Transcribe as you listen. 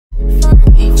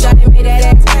They made that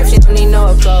ass crap, she don't need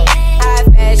no applause. High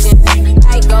fashion,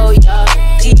 like go, yo.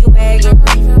 G-Wagon,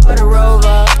 or the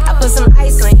Rover. I put some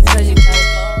ice on you cause you got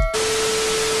cold.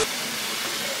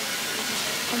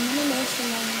 I'm gonna make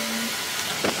some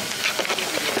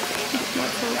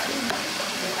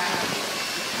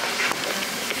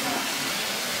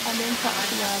I didn't talk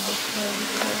to y'all before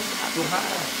because I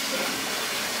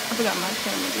forgot my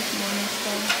camera this morning,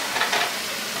 so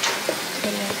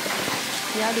but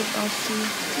yeah, y'all just gonna see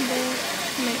the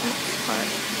maintenance part.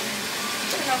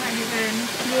 How you been?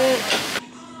 Good.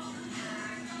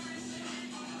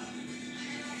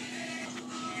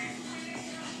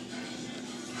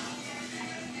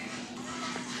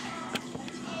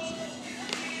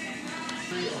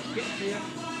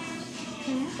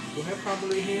 We'll have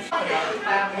probably here.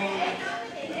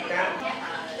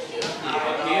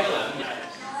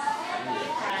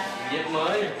 Get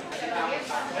mine.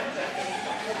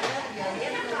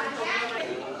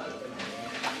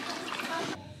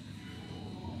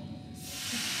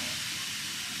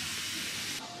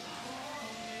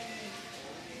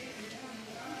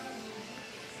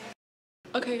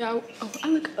 Okay, y'all. Oh, I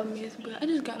look a mess, but I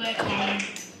just got back home.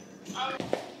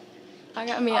 I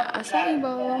got me an acai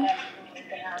bowl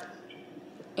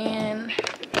and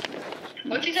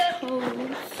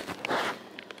clothes.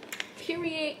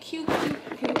 Period. Cute.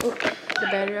 Oh, the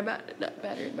battery about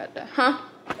that. Huh?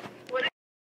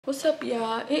 What's up,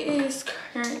 y'all? It is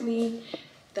currently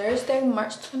Thursday,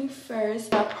 March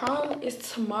 21st. My prom is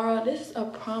tomorrow. This is a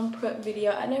prom prep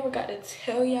video. I never got to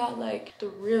tell y'all like the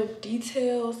real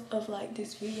details of like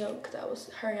this video because I was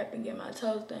hurrying up and getting my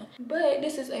toes done. But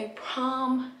this is a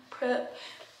prom prep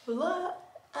vlog.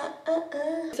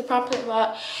 It's a prom prep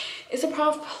vlog. It's a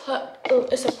prom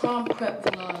prep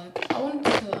vlog. I wanted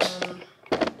to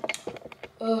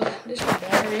this is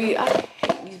battery. I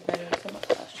hate these batteries. Oh my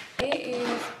gosh. It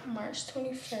is March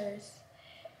 21st.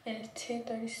 And it's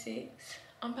 10:36.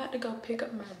 I'm about to go pick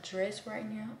up my dress right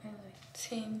now at like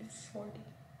 10:40.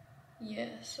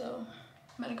 Yeah, so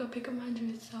I'm about to go pick up my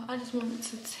dress. So I just wanted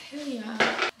to tell y'all.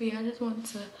 Yeah, I just wanted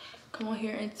to come on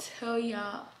here and tell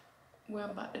y'all what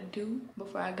I'm about to do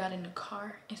before I got in the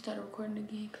car and started recording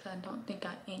again, because I don't think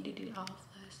I ended it off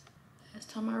last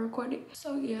time I recorded.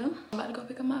 So yeah, I'm about to go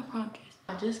pick up my prom dress.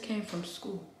 I just came from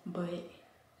school, but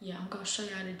yeah, I'm gonna show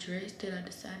y'all the dress that I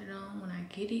decided on when I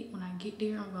get it. When I get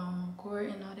there, I'm gonna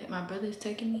record and all that. My brother is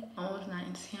taking me. I'm almost not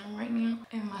in town right now.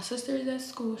 And my sister is at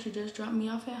school. She just dropped me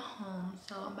off at home.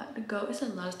 So I'm about to go. It's a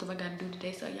lot of stuff I gotta do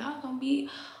today. So y'all gonna be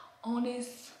on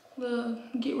this little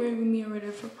get ready with me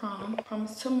already for prom. Prom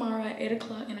is tomorrow at 8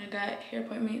 o'clock and I got hair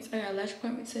appointments. I got a lash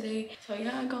appointment today. So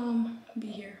y'all gonna be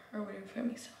here or whatever for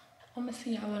me. So I'm gonna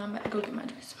see y'all when I'm about to go get my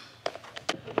dress.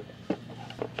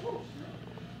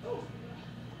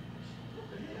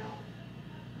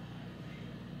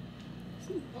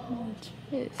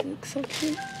 It looks so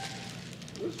cute.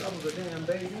 Wish I was a damn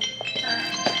baby.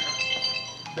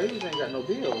 Babies ain't got no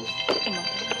bills. Come on. I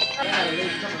had a lady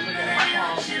come and look at my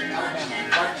prom in Alabama right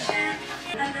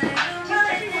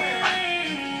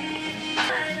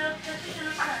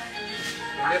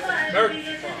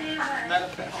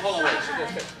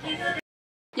now.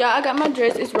 Yeah, I got my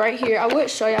dress. It's right here. I would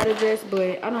show y'all the dress,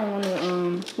 but I don't want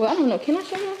to, well, I don't know. Can I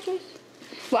show y'all the dress?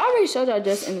 Well, I already showed y'all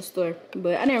dress in the store,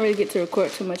 but I didn't really get to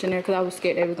record too much in there because I was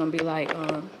scared they was going to be like,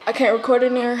 I can't record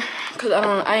in there because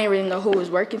I didn't really know who was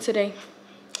working today.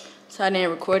 So I didn't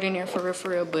record in there for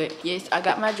real. But yes, I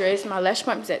got my dress. My lash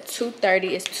appointment is at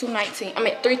 2:30. It's 2:19. I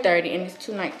mean 3:30 and it's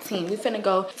 2:19. We finna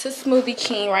go to Smoothie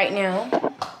King right now.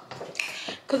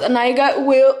 Cause Anaya got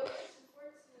whipped.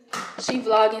 She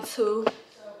vlogging too.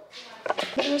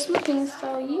 We're smoking,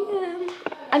 so yeah.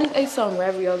 I just ate some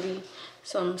ravioli,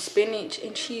 some spinach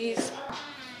and cheese.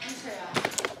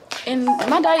 And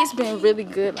my diet's been really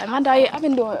good. Like my diet, I've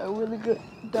been doing a really good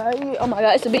diet. Oh my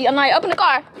god, it's a bee. Anaya, up in the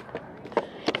car.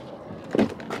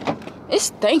 It's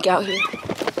stank out here.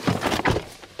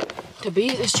 The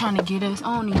bees is trying to get us.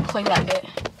 I don't even play like that.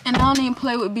 And I don't even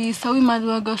play with bees, so we might as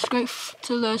well go straight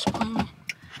to the lash appointment.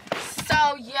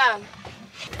 So yeah,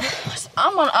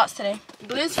 I'm on the ox today.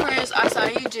 Bliss Friends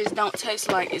acai just don't taste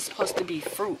like it's supposed to be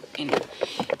fruit in it.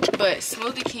 But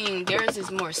Smoothie King, theirs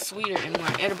is more sweeter and more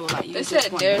edible. Like you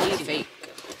just want to eat it. Fake.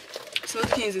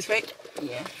 Smoothie King's is fake?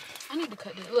 Yeah. I need to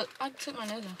cut this. Look, I took my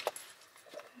nails off.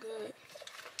 Good.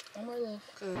 One more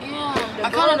left. Good. Yeah, I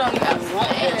kind of don't even want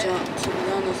that junk, to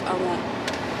be honest. I want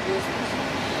this.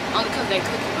 Only because they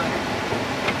cookie butter.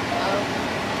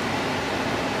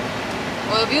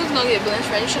 Well, if you was going to get Bliss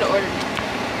Friends, you should have ordered it.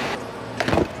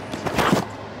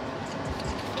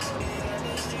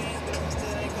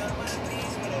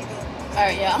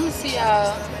 Alright, yeah, I'm going to see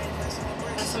y'all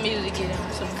in some some music in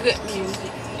them, some good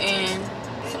music, and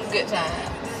some good vibes.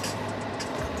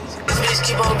 Bitch,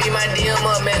 keep on beat my DM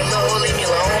up, man. No, leave me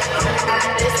alone.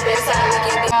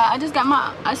 I just got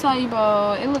my acai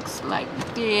bowl. It looks like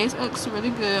this. It looks really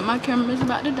good. My camera's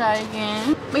about to die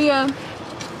again. But yeah,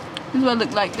 this is what it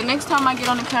looks like. The next time I get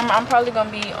on the camera, I'm probably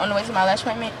gonna be on the way to my lash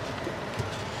appointment.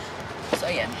 So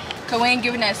yeah, cause we ain't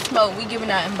giving that smoke. We giving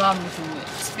that embalming fluid.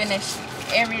 Spin that shit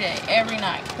every day, every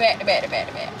night, back to back to back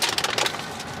to back.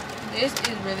 This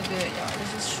is really good, y'all.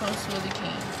 This is Trump's Really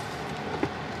King.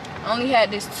 I only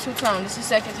had this 2 times. This is the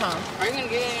second time. Are you gonna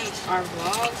get in our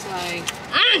vlogs? Like,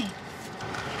 I'm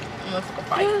gonna fuck a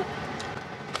fight. you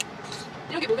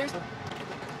don't get blueberries though.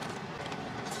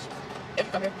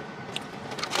 If come here.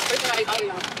 First time I ate all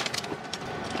y'all.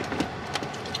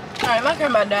 Alright, my camera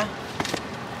about to die.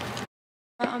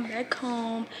 I'm back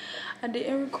home. I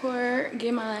didn't record,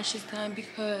 get my lashes done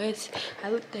because I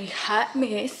looked a hot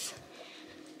mess.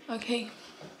 Okay.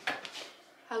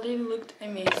 I literally looked a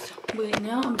mess. But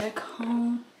now I'm back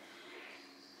home.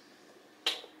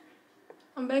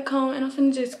 I'm back home and I'm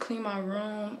finna just clean my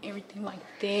room, everything like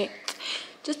that.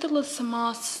 Just a little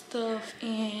small stuff,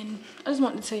 and I just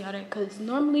wanted to tell y'all that because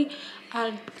normally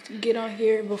I'd get on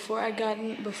here before I got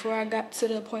to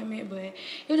the appointment, but it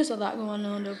was just a lot going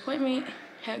on. The appointment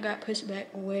had got pushed back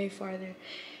way farther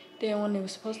than when it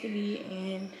was supposed to be,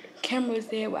 and camera was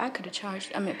there. Well, I could have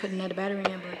charged, put another battery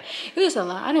in, but it was a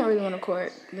lot. I didn't really want to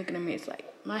record looking at me. It's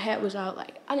like my hat was out,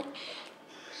 like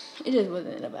it just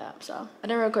wasn't a vibe. So I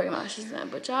didn't record my lashes done,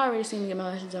 but y'all already seen me get my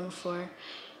lashes done before.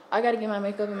 I gotta get my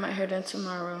makeup and my hair done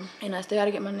tomorrow, and I still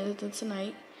gotta get my nails done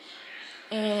tonight.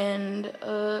 And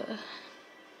I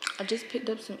just picked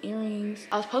up some earrings.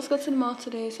 I was supposed to go to the mall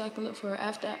today so I can look for an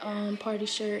after party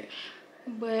shirt,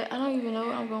 but I don't even know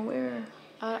what I'm gonna wear.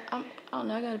 I don't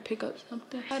know. I gotta pick up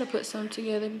something. I gotta put something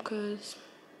together because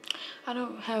I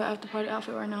don't have an after party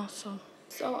outfit right now. So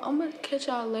I'm gonna catch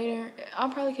y'all later. I'll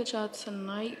probably catch y'all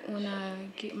tonight when I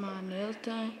get my nails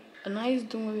done. Anaya's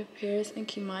doing repairs and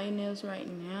Kimaya nails right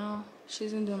now.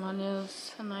 She's gonna do my nails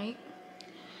tonight.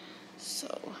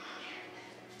 So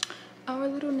our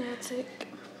little nail tech.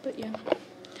 But yeah.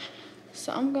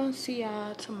 So I'm gonna see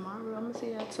y'all tomorrow. I'm gonna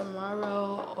see y'all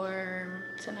tomorrow or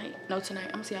tonight. No, tonight.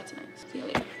 I'm gonna see y'all tonight. See you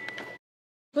later.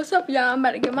 What's up, y'all? I'm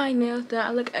about to get my nails done.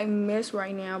 I look a mess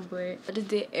right now, but I just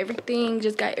did everything.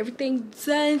 Just got everything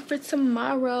done for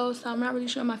tomorrow. So I'm not really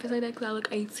showing my face like that because I look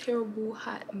a terrible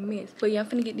hot mess. But yeah, I'm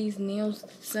finna get these nails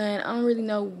done. I don't really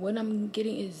know what I'm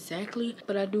getting exactly,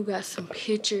 but I do got some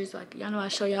pictures. Like, y'all know I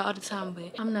show y'all all the time,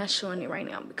 but I'm not showing it right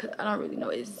now because I don't really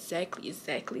know exactly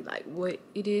like what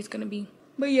it is gonna be.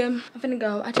 But yeah, I'm finna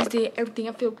go. I just did everything.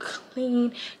 I feel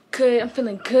clean, good. I'm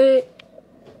feeling good.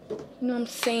 You know what I'm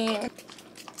saying?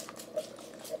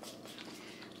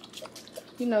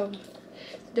 You know,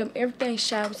 them everything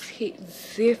showers hit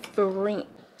different.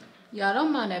 Y'all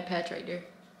don't mind that patch right there.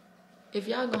 If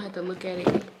y'all gonna have to look at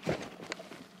it,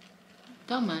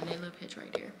 don't mind that little patch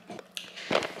right there.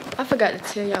 I forgot to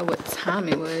tell y'all what time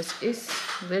it was. It's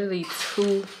literally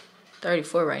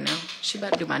 2:34 right now. She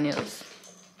about to do my nails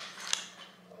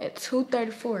at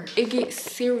 2:34. It gets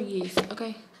serious,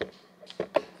 okay?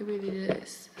 It really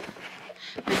does.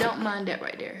 But don't mind that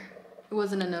right there. It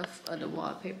wasn't enough of the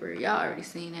wallpaper. Y'all already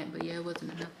seen that, but yeah, it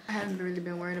wasn't enough. I haven't really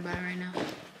been worried about it right now.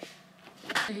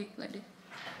 Like this.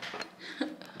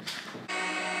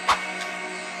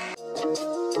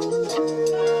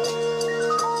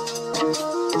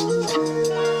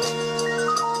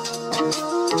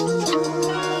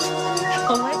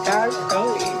 Oh my gosh,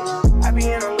 Chloe. I be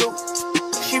in a loop,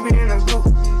 she be in a group.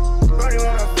 Brody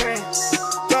want a friend,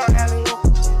 don't have a loop.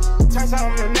 Turns out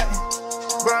I'm the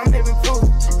nothing, bro, I'm living proof.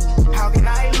 How can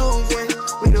I lose when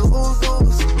we the ooze?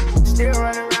 Still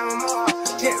running around with more.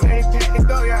 Get ready, pack to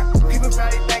go, y'all. People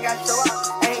probably think I show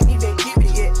up. I ain't even keep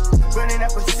it yet. Running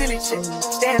up a silly shit.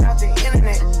 Staying off the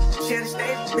internet. Should've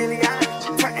stayed with Billy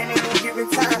Island. Turning in a given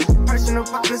time. Personal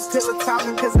problems still a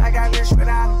talking cause I got rich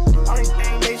without them. Only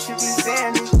thing they should be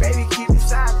saying is, baby, keep it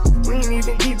silent. We ain't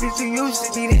even keep it you used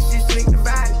to be. This shit slick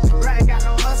divided. Right, got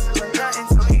no hustle or nothing,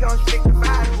 so he gon' stick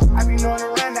divided. I be knowing the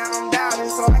rundown, I'm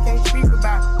doubting, so I can't speak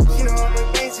about it. She know all the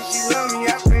things that she love me,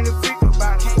 I bring the freak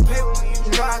about it. Can't play with me,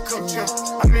 you know I coach her.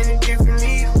 I'm in a different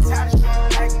league, I'm tired of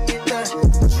showing I can get done.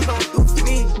 What you gon' do for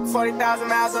me? 40,000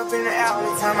 miles up in the air,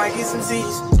 every time I get some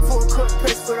Z's. Full cook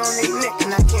press put on their neck,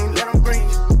 and I can't let them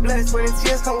breathe. Blood, sweat, and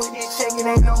tears come with this check, it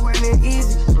ain't nowhere near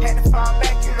easy. Had to fall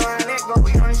back, you know how that go,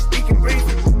 we only speaking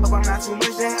briefly. Hope I'm not too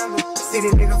much to handle.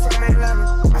 City nigga from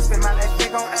Atlanta, I spend my last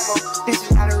check on ammo. This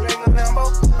is not a regular Lambo.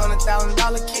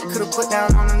 $100,000 kit, could've put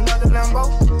down on another Lambo.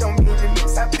 Don't be in the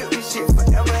mix, I built this shit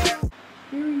forever.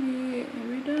 Period. And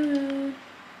we done.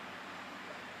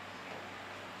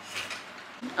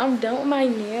 I'm done with my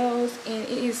nails and it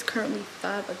is currently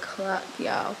 5 o'clock,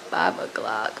 y'all. 5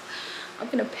 o'clock. I'm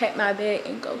gonna pack my bag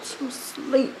and go to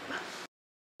sleep.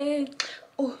 And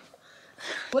oh,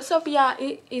 what's up, y'all?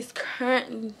 It is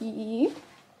currently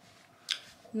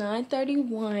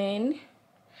 9:31.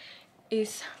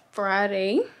 It's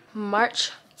Friday, March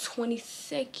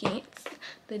 22nd,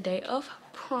 the day of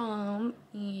prom,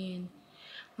 and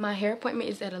my hair appointment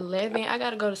is at 11. I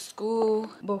gotta go to school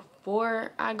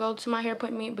before I go to my hair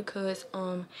appointment because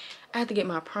I have to get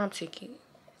my prom ticket,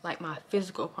 like my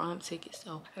physical prom ticket.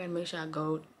 So I gotta make sure I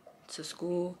go to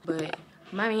school. But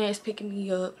my man is picking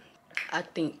me up. I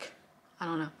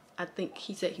don't know. I think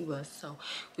he said he was, so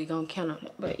we gonna count on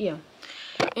it. But yeah,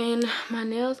 and my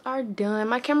nails are done.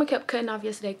 My camera kept cutting off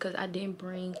yesterday because I didn't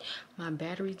bring my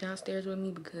batteries downstairs with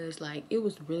me because like it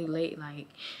was really late. Like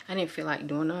I didn't feel like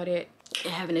doing all that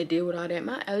and having to deal with all that.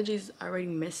 My allergies already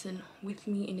messing with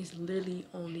me, and it's literally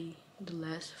only the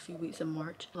last few weeks of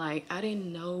March. Like I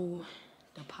didn't know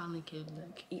the pollen could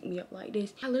like eat me up like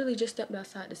this. I literally just stepped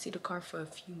outside to see the car for a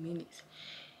few minutes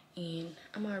and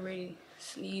I'm already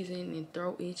sneezing and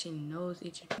throat itching, nose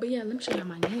itching. But yeah, let me show y'all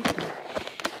my nails though.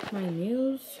 My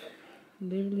nails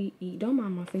literally eat. Don't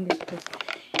mind my fingers because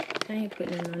I ain't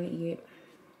putting nothing on it yet.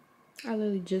 I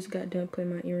literally just got done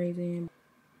putting my earrings in.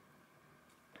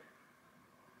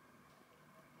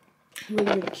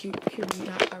 Really cute. Period.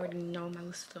 I already know my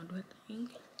little sister do her thing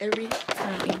every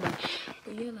time anyway.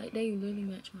 But yeah, like they literally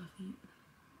match my feet.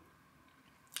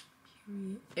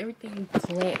 Period. Everything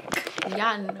black.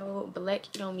 Y'all know black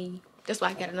eat on me. That's why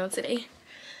I got it on today.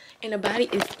 And the body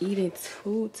is eating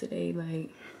too today.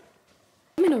 Like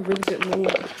I'm in a really good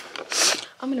mood.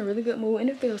 I'm in a really good mood and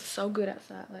it feels so good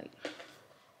outside. Like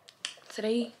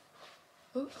today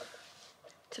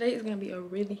is gonna be a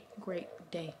really great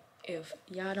day. If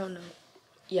y'all don't know,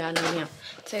 y'all know now.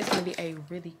 Today's gonna be a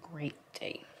really great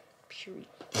day. Period.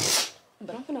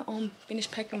 But I'm gonna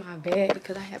finish packing my bag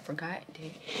because I had forgot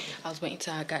that I was waiting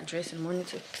till I got dressed in the morning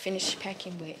to finish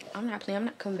packing. But I'm not playing. I'm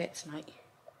not coming back tonight.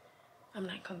 I'm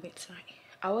not coming back tonight.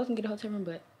 I was gonna get a hotel room,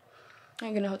 but I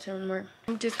ain't getting a hotel room anymore.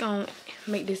 I'm just gonna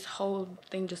make this whole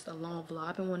thing just a long vlog.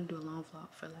 I've been wanting to do a long vlog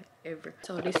for like ever.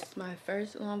 So this is my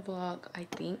first long vlog, I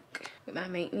think, with my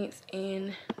maintenance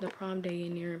and the prom day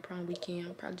in there and prom weekend.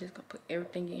 I'm probably just gonna put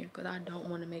everything in here because I don't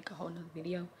want to make a whole nother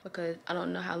video because I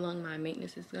don't know how long my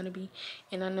maintenance is gonna be.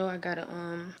 And I know I gotta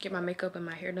get my makeup and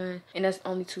my hair done. And that's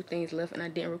only 2 things left, and I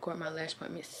didn't record my lash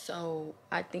appointment. So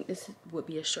I think this would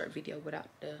be a short video without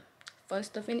the fun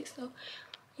stuff in it. So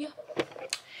yeah.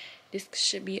 This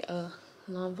should be a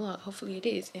long vlog. Hopefully it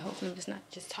is. And hopefully I'm just not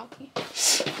just talking.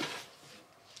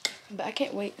 But I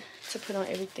can't wait to put on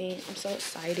everything. I'm so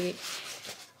excited.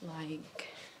 Like,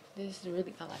 this is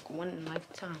really a like one in a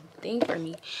lifetime thing for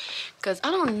me. Because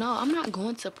I don't know. I'm not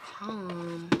going to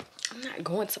prom. I'm not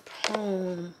going to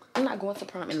prom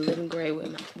in 11th grade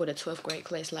with a 12th grade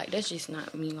class. Like, that's just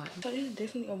not me. Like, so this is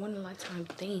definitely a one in a lifetime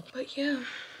thing. But yeah.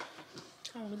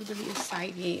 I'm really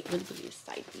excited. Really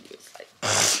excited.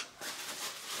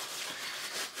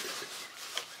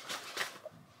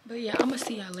 But yeah, I'm gonna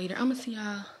see y'all later. I'm gonna see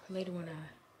y'all later when I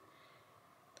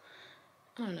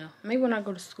don't know. Maybe when I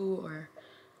go to school or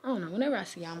I don't know. Whenever I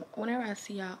see y'all,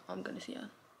 I'm gonna see y'all.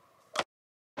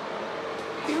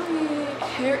 Period.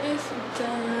 Hair is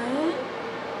done.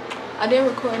 I didn't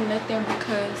record nothing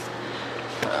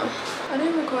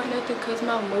because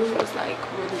my mood was like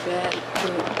really bad.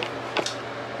 But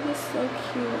it's so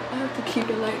cute. I have to keep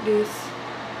it like this.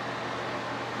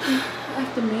 I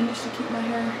have to manage to keep my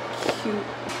hair cute.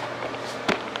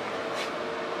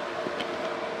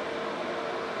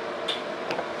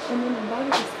 And then the body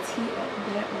is teed up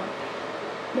that one.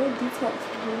 No detox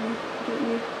really get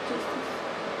me justice.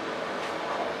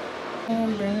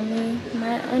 Bring me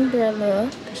my umbrella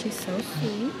because she's so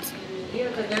sweet.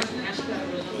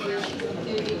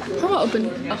 How about open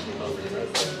it? Oh.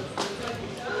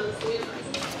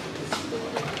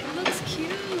 It looks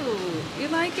cute. You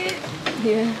like it?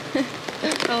 Yeah.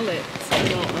 Hold it. So you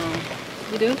don't,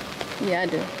 you do? Yeah, I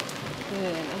do.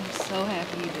 Good. I'm so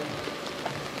happy you do.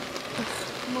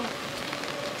 Come on.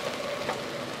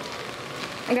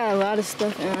 I got a lot of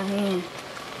stuff in my hand.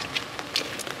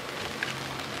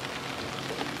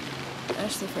 I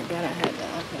actually forgot I had the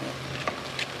iPad.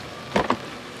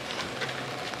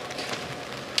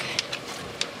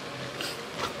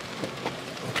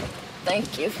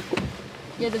 Thank you.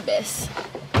 You're the best.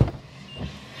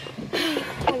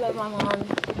 I love my mom.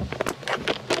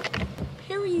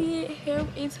 Period. Hair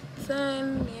is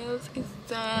done. Nails is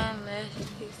done. Lashes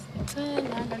is done.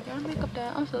 Now I gotta get my makeup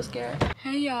done. I'm so scared.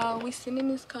 Hey y'all, we sitting in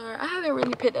this car. I haven't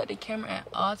really picked up the camera at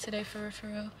all today for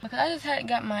real. Because I just had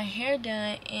got my hair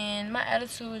done and my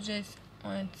attitude was just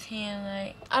on 10.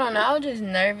 Like, I don't know, I was just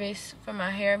nervous for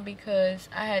my hair because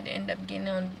I had to end up getting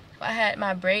on. I had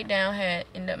my braid down had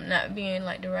ended up not being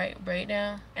like the right braid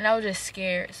down. And I was just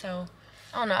scared. So,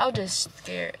 I don't know, I was just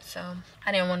scared. So,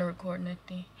 I didn't want to record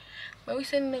nothing. But we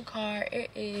sitting in the car. It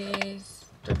is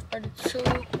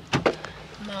 3:32.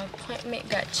 My appointment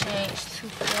got changed to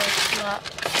 4 o'clock.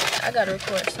 I gotta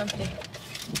record something.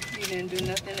 You didn't do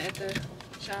nothing at the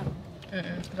shop?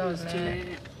 Cause I was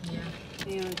mad.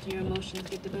 Yeah. Your emotions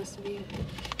get the best of you?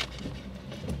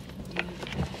 Yeah.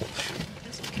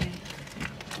 That's okay.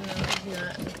 No, it's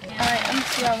not. Alright, I'm gonna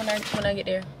see y'all when I get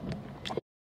there.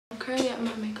 I'm currently at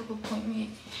my makeup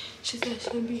appointment. She said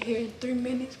she'll be here in 3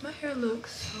 minutes. My hair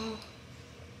looks so...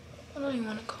 I don't even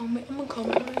want to comb it. I'm gonna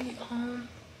comb it when I get home.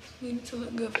 Need it to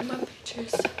look good for my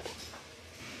pictures.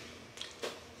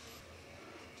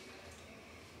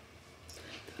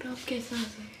 Pero qué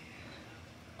sabe.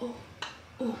 Oh.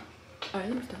 Alright,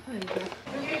 let me stop.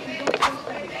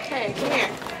 Hey, come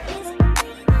here.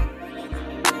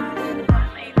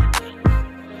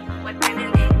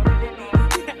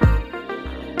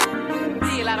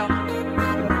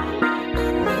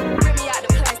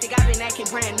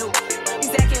 Brand new.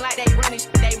 He's acting like they running,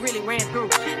 they really ran through.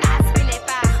 I spent that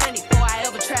 500 before I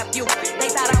ever trapped you. They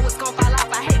thought I was gonna fall off,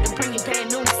 I hate to bring you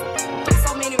bad news.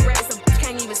 So many rats, a bitch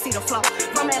can't even see the flow.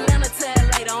 From Atlanta to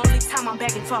LA, the only time I'm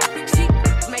back and forth. She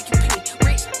make you pay,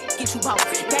 rich, get you both.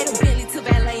 Gave a Bentley to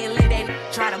valet and let that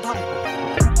try to boat.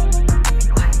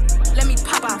 Let me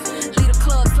pop off, leave the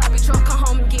club, sloppy drunk, come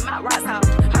home and get my rocks out.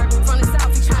 Heard from the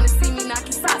south, he trying to see me knock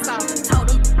his socks off. Told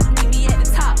them, meet me at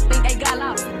the top, think they got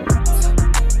lost.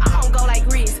 Go like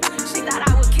Reese. She thought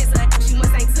I would kiss her. She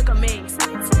must ain't took a mix.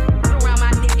 Around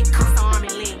my neck, it cost her arm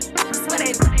and leg. Swear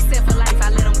they said for life, I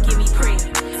let them give me print.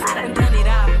 I done it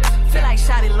all. Feel like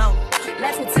shot it low.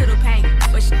 Laughing to the pain,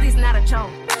 but this not a joke.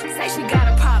 Say she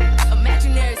got a pop,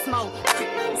 imaginary smoke.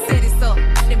 Set it up,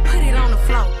 then put it on the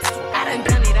floor. I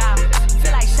done it all.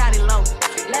 Feel like shot it low.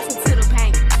 Laughing to the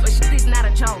pain, but this not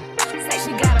a joke. Say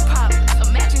she got a pop,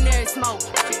 imaginary smoke.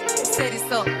 Set it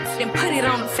up, then put it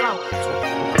on the floor.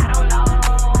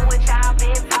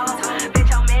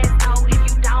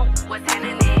 What's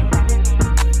happening?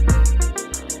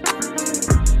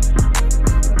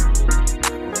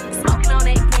 Smoking on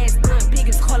that gas, doing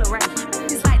biggest color right.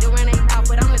 Just like to run ain't out,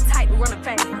 but I'm the type to run a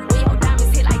fade. When your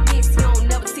diamonds hit like this, you don't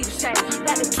never see the shade.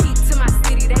 Got the key to my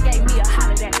city, they gave me a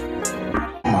holiday.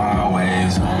 I'm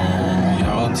always on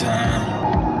your time.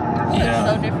 Yeah.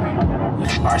 So different.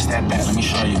 Arch that back, let me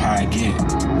show you how I get.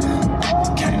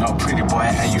 Can't no pretty boy,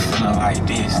 how you feeling like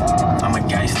this? I'm a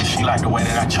gangster, she like the way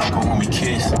that I choke her when we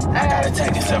kiss. I gotta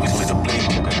take this selfies with the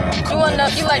bleed, girl. You wanna know,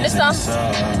 you like this song?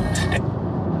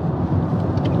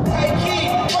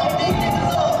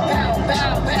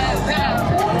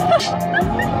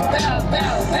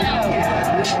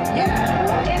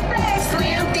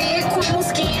 Slim, thick, cool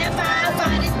skin, fine,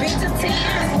 finest bitch of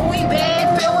 10. We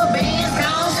bad, filled with bands,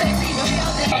 gone, sexy,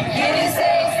 get it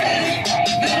sexy,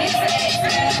 get it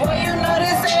sexy. Boy, you know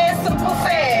this ass super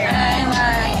fat. I ain't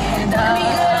lying, dog. Me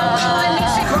good,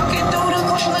 she croaking through the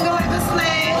clothes looking like a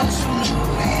snack.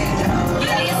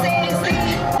 Get it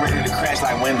sexy. Ready to crash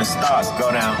like when the stars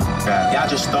go down. Y'all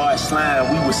just started slime,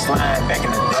 we was slime back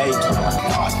in the day.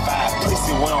 Pause 5,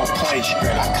 pussy, we don't play.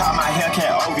 I call my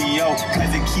Hellcat OVO,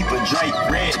 cause it keep a Drake.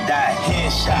 Red dot,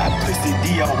 headshot, pussy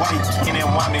DOA. And then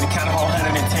want me to count a whole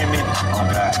 110 minutes. Oh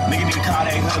God. Nigga need to call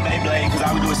that hood Beyblade, cause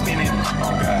all we do is spinning.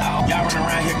 Oh God. Y'all running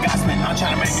around here gossiping, I'm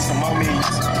trying to make me some more millions.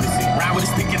 Pussy. Ride with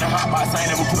a stick in the hot box, I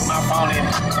ain't never put my phone in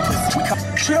it. Pussy.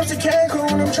 Trips to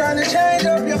Cancun, I'm trying to change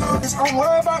up your office. I'm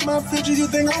worried about my future, you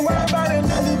think I'm worried about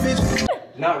another bitch.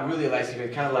 Not really like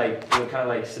secret, kind of like, you know, kind of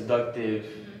like seductive.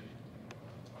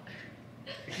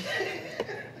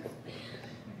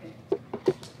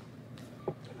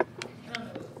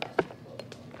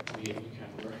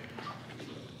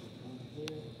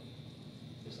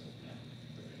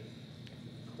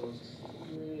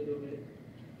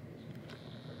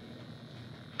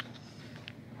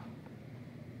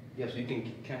 Yeah, so you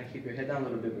can kind of keep your head down a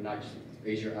little bit, but not just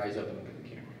raise your eyes up and look at the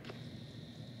camera.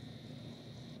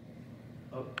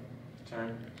 Up,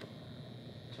 turn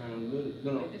a little,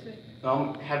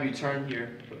 no, have you turn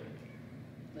here.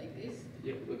 Like this?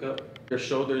 Yeah, look up. Your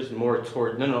shoulders more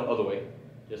toward, no, other way.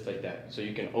 Just like that. So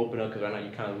you can open up, because right now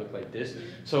you kind of look like this.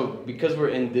 So because we're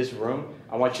in this room,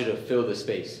 I want you to fill the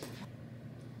space.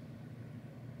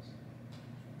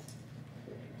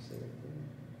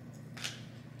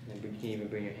 And you can even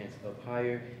bring your hands up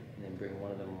higher. and then bring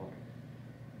one of them more.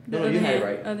 The No, other you had hand, it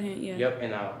right. Other hand, yeah. Yep,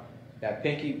 and now that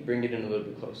pinky, bring it in a little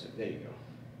bit closer. There you go.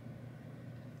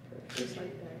 Just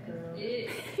like that, girl.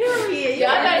 Period. Y'all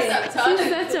gotta stop talking. She's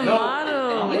such a No,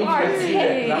 model. I You want are you to see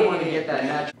that, 'cause I want to paid. get that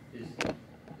natural. Just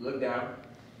look down.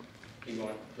 Keep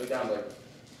going. Look down, but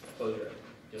close your eyes.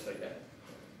 Just like that.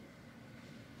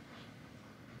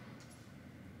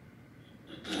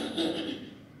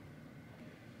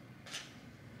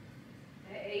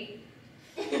 Hey.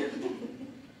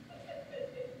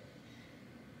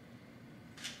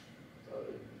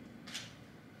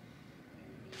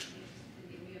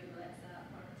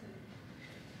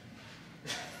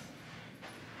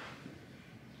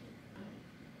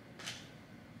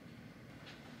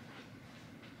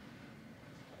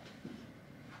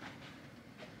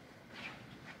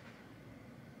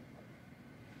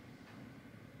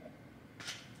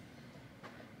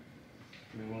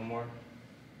 Give me one more.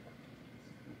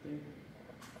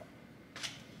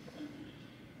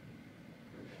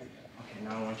 Okay,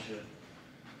 now I want you to.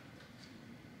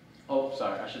 Oh,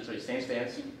 sorry, I should say same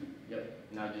stance. Yep.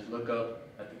 Now just look up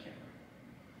at the camera.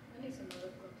 I need some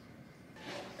other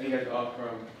clothes. Are you guys all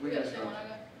from? Where you guys from? I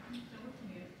got.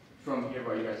 From here,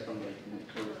 bro. You guys from like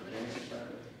towards the Genesis side?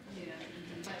 Yeah.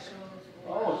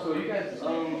 Oh, so you guys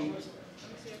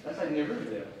that's like near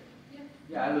Riverdale. Yeah.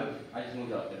 Yeah, I just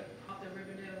moved out there. Off the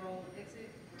Riverdale Road exit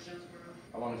or Jonesboro.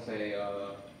 I want to say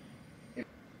like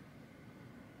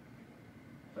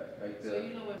So the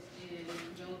you know what in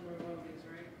Jonesboro Road is,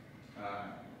 right?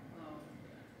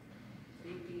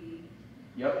 BP.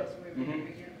 Yep. That's where we Mhm.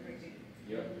 begin right there.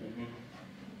 Yep. Mhm.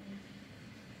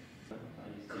 I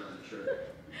used to take the shirt.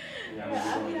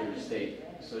 Yeah, I'm going to the state.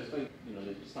 So it's like, you know,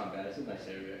 it's not bad. It's a nice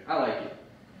area. I like it.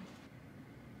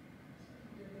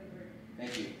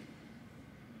 Thank you.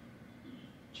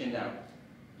 Chin down.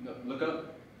 No, look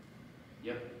up.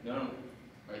 Yep. No.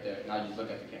 Right there. Now just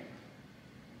look at the camera.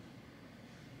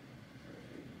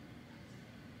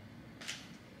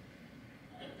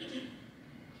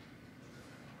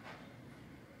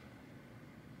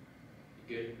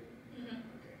 Good? Mm-hmm.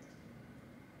 Okay.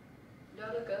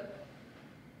 Y'all look up.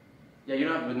 Yeah, you're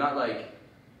not, but not like,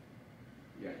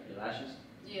 your lashes?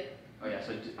 Yeah. Oh yeah,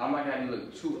 so I'm not gonna have you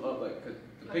look too up, like, cause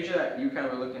the picture that you kind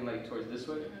of were looking like towards this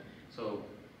way, so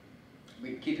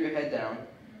we keep your head down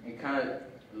and kind of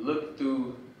look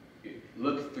through your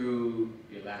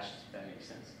lashes, if that makes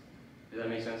sense. Does that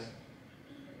make sense?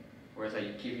 Whereas like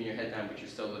you're keeping your head down, but you're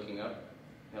still looking up.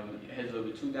 Now your head's a little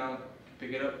bit too down,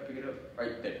 pick it up,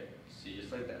 right there. See,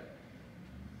 just like that.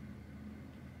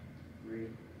 3,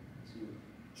 2.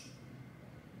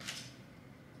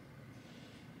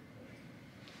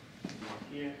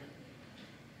 Here.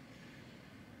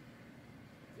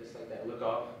 Just like that. Look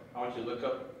off. I want you to look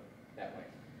up that way.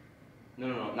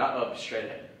 No, not up, straight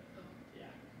ahead. Yeah.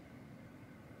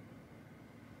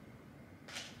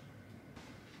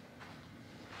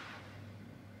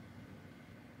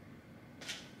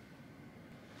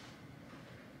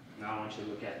 Now I want you to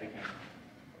look at the camera.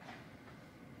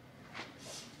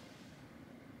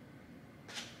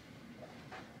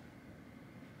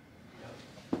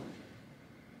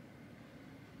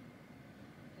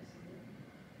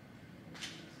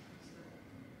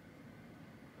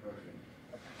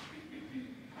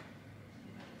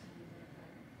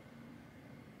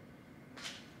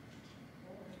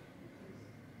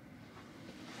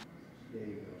 There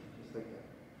you go, just like that.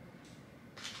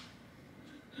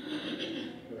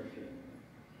 Perfect.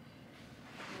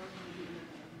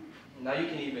 Now you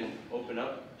can even open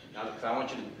up, now because I want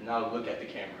you to now look at the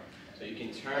camera. So you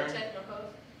can turn,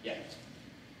 yeah,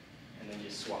 and then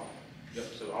just swap. Yep,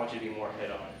 so I want you to be more head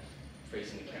on,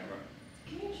 facing the camera.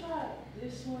 Can you try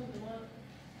this one, the one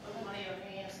One of your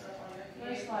hands up on your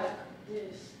head. that's like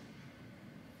this?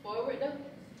 Forward though?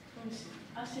 Let me see.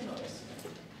 I see no this.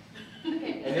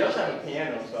 And they also have a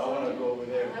piano, so I want to go over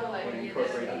there I would like to and get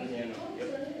incorporate that. the piano. Yep.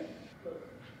 Look.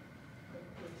 Like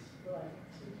this. Like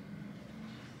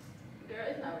two. Girl,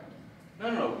 it's not.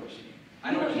 No.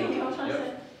 I know what you you know mean. what I'm trying to say?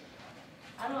 Yep.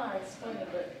 I don't know how to explain it,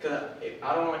 but Because I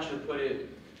don't want you to put it,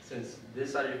 since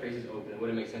this side of your face is open, it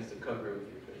wouldn't make sense to cover it with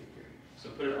your face here. So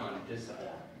put it on this side.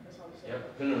 yeah, that's what I'm saying.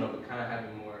 Yep. No, but kind of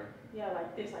having more. Yeah,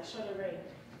 like this, like shoulder range.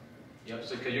 Yep.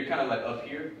 So because you're kind of like up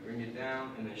here, bring it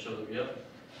down, and then shoulder. Yep.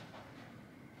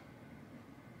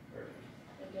 Perfect.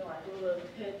 And then like do a little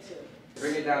head tilt.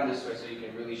 Bring it down this way so you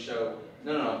can really show.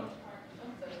 No.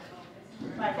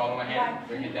 Like, Follow my hand. like,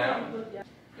 Bring it down. look, yeah.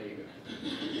 There you go.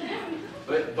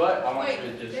 But I want you to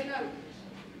just. They're not.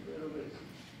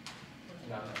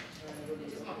 No. You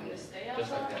just want them to stay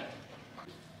Just like outside?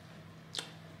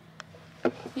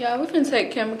 that. Yeah, we can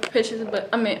take camera pictures, but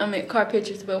I mean car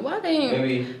pictures, but why they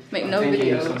ain't make no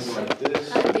videos? Something like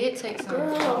this. I did take some.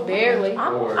 Girl, Barely.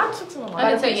 I took some.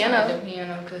 I didn't take some at at the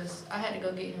piano because I had to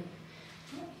go get him.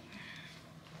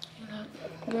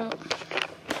 Girl.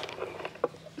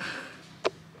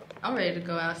 I'm ready to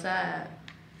go outside.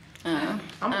 I'm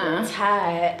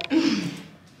tired.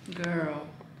 Girl.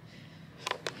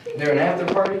 They're an after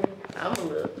party? I'm a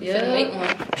little. Yeah. Make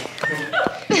one.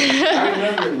 I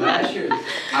remember last year,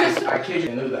 I kid you,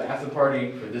 and the after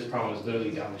party for this prom was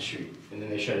literally down the street, and then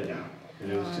they shut it down.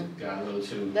 It was got a little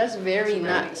too. That's very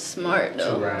not smart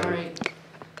though. Too rowdy. Right.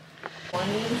 Oh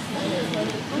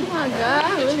my god, I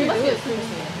really do it.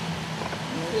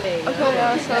 Okay,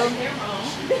 y'all, so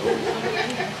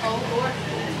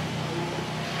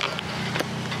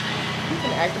I'm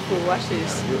gonna act a fool. Watch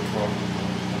this.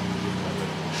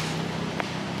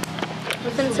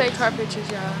 We're finna take car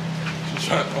pictures, y'all.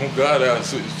 On God, I'll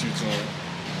switch you to him.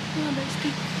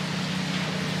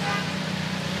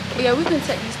 But yeah, we can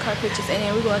take these car pictures and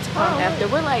then we're going to prom after.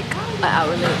 We're like an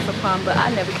hour late for prom, but I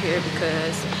never cared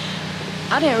because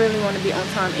I didn't really want to be on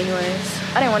time anyways.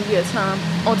 I didn't want to be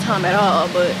on time at all,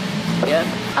 but yeah.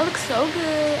 I look so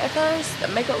good at first. The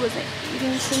makeup wasn't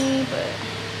eating to me, but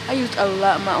I used a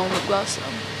lot of my own lip gloss, so.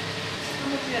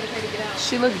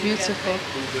 She looked beautiful.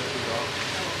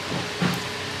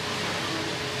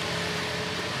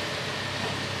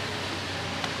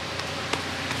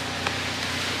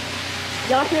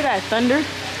 Y'all hear that thunder?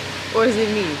 Or is it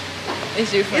me?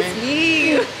 It's your friend. It's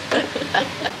me.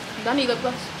 Do I need lip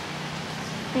gloss?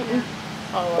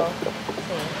 Oh well.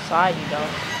 Sorry, you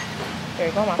don't. Here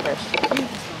you go, my first.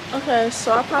 Okay,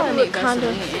 so I probably look kind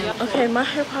of. Okay, my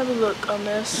hair probably look a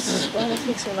mess. But I'm gonna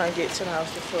fix it when I get to the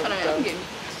house before we go.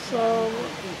 So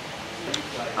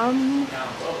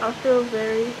I feel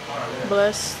very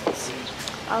blessed.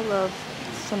 I love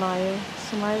Sanaya.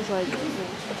 Sanaya's like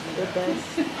the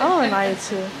best. I love Anaya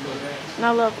too. And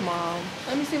I love Mom.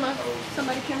 Let me see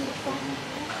somebody camera phone.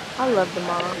 I love the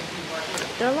mom.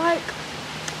 They're like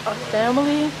a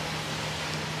family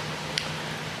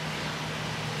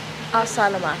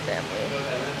outside of my family.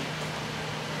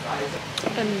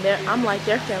 And I'm like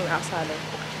their family outside of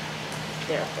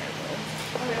their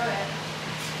family.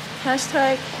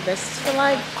 Hashtag best for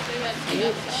life.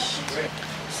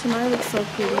 Sanaya looks so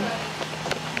pretty.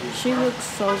 She looks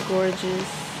so gorgeous.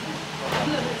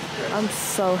 I'm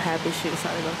so happy she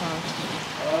decided to go home.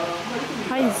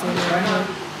 How you doing right here?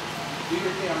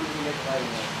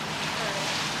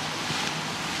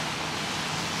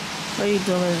 What are you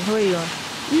doing? Where are you going?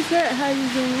 You said how you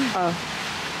doing? Oh.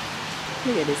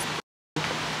 Look at this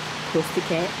pussy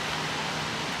cat.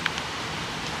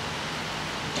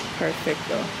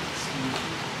 Perfecto.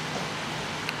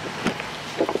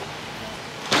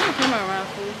 Come around,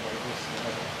 fool.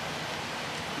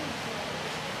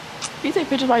 You take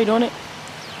pictures while you're doing it?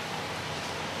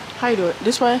 How you do it?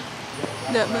 This way?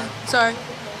 That man. Sorry.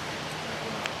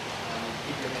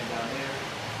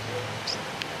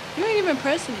 You ain't even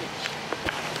pressing it.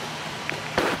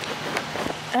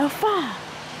 L5.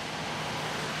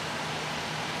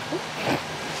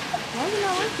 Why are you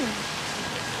not working?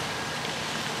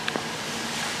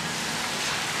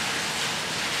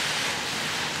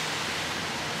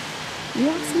 You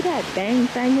all see that bang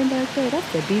in back there?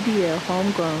 That's the BBL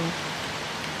homegrown.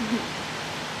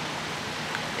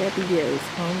 That BBL is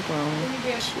homegrown.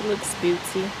 She looks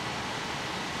beauty.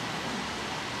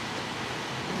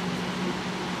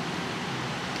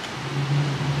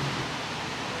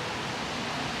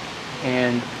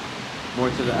 And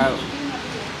more to the out.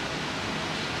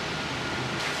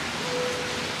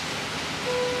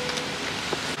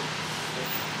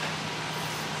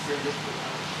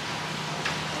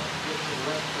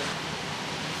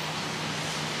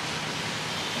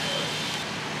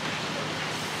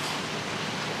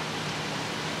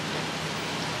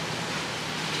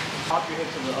 Pop your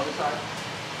hips to the other side.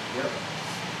 Yep.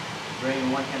 Bring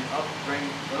one hand up, bring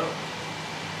up.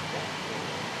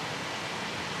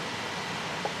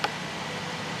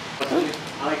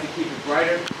 I like to keep it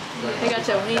brighter. They got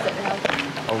your wings at the house.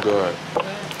 I'm good.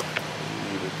 You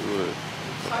need to do it.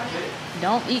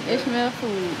 Don't eat Ishmael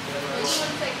food.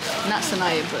 Not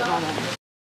Sanaya, but Mama.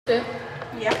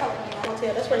 Yeah, I probably want to go to the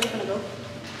hotel. That's where you're gonna go.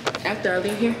 After I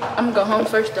leave here, I'm gonna go home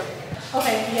first though.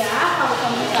 Okay, yeah, I'll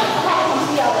probably come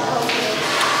see y'all at the hotel.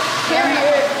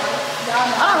 Period. I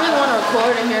don't really want to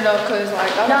record in here though, cause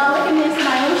like No, look at me and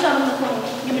Sanaya. Let me show them the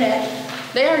phone. Give me that.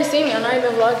 they already see me. I'm not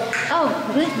even vlogging. Oh,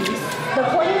 goodness. The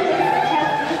point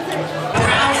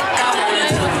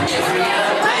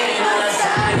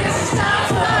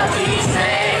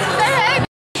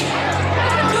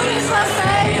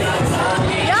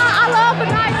I love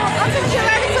Benaya.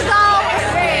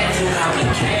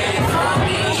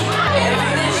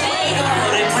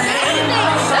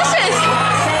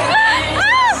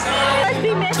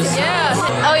 Yeah.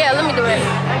 Oh yeah, let me do it.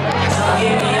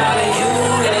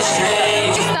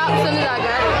 Stop as soon as I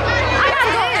got it. I got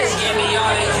this.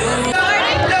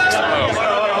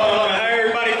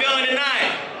 Everybody feeling tonight?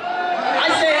 I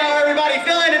say how everybody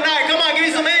feeling tonight. Come on, give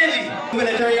me some energy. I'm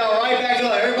gonna turn y'all right back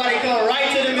up. Everybody come right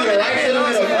to the middle, right to the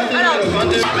middle. Come to the middle, come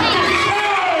to the middle.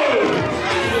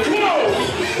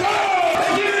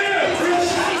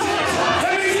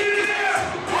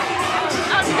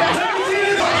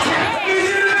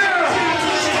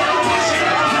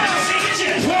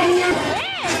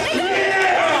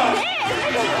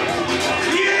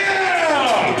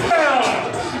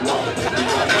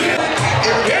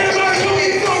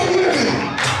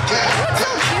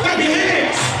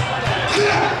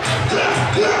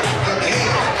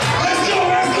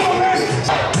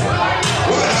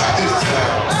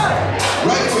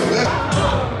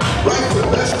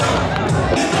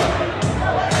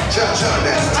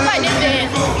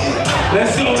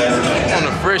 Let's go, let's go. On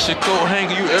the freshest coat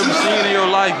hanger you ever seen in your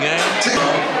life, gang.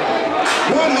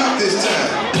 One hop this time.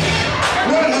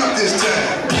 One hop this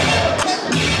time.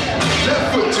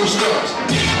 Left foot, 2 steps.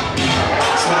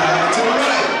 Slide to the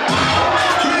right.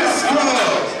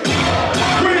 Crisscross.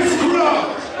 Crisscross.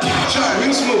 Try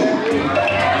real smooth.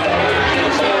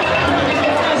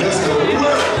 Let's go.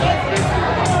 Work.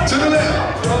 To the left.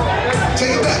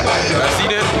 Take it back by here. I see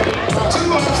that.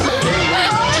 2 hops there.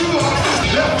 2 hops.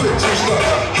 Left foot, 2 steps.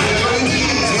 Hands on your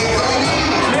knees.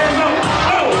 Hands on your knees. Hands up.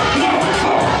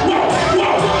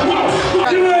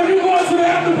 You going to the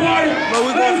after party?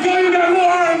 Let's go. You got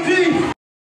more R&B.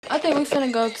 I think we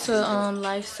finna go to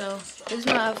Life, so this is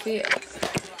my outfit.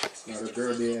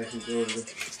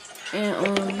 And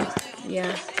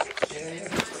yeah.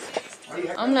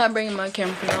 I'm not bringing my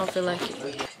camera because I don't feel like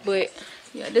it. But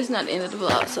yeah, this is not the end of the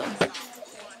vlog, so.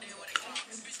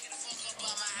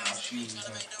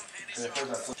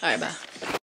 Alright, bye.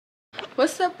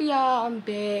 What's up, y'all? I'm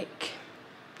back.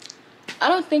 I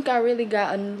don't think I really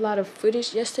got a lot of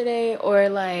footage yesterday, or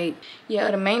like, yeah,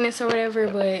 the maintenance or whatever,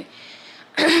 but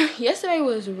yesterday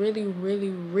was really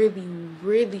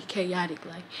chaotic.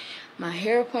 Like, my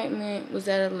hair appointment was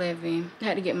at 11. I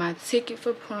had to get my ticket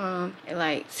for prom at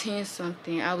like 10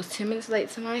 something. I was 10 minutes late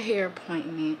to my hair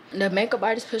appointment. The makeup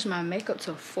artist pushed my makeup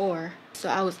to 4, so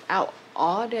I was out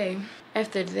all day.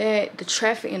 After that, the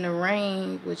traffic in the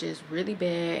rain was just really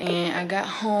bad, and I got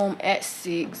home at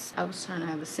 6. I was trying to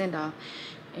have a send-off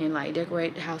and like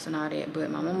decorate the house and all that, but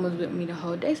my mom was with me the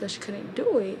whole day, so she couldn't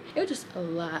do it. It was just a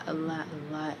lot.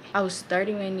 I was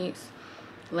 30 minutes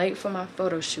late for my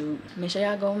photo shoot. Make sure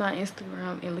y'all go on my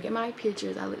Instagram and look at my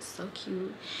pictures. I look so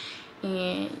cute.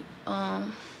 And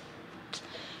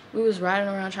we was riding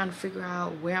around trying to figure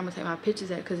out where I'm gonna take my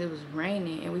pictures at because it was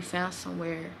raining, and we found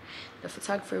somewhere. The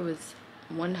photographer was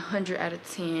 100 out of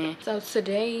 10. So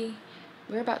today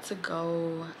we're about to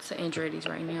go to Andretti's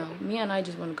right now. Me and I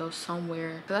just want to go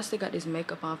somewhere because I still got this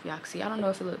makeup off. Y'all see, I don't know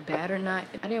if it looked bad or not.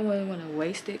 I didn't really want to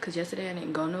waste it because yesterday I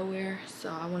didn't go nowhere, so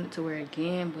I wanted to wear it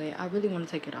again, but I really want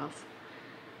to take it off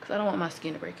because I don't want my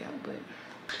skin to break out. But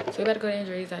so we about to go to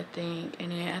Andretti's, I think,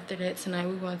 and then after that tonight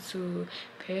we want to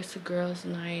Paris to Girls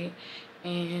Night.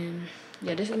 And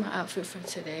yeah, this is my outfit for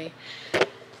today.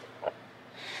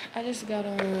 I just got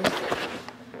on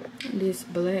this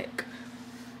black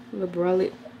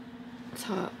bralette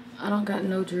top. I don't got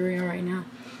no jewelry on right now.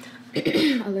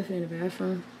 I left it in the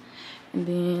bathroom. And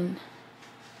then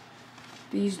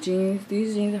these jeans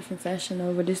are from Fashion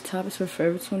Nova. This top is for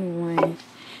Forever 21.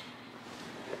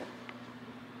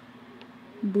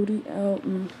 Booty out.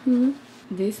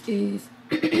 This is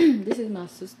this is my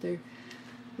sister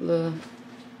little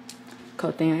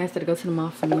coat thing. I asked her to go to the mall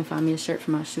for me and find me a shirt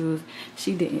for my shoes.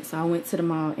 She didn't, so I went to the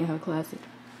mall in her closet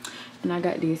and I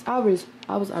got this. I was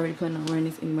already planning on wearing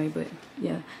this anyway, but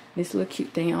yeah, this little cute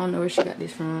thing. I don't know where she got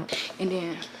this from. And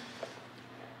then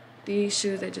these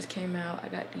shoes that just came out, I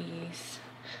got these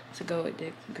to go with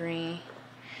the green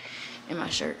in my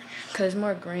shirt because it's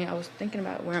more green. I was thinking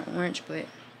about wearing orange, but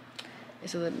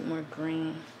it's a little bit more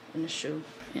green in the shoe.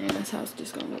 And that's how it's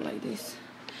just gonna look like this.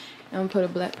 I'm gonna put a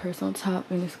black purse on top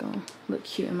and it's gonna look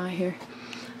cute in my hair.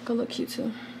 Gonna look cute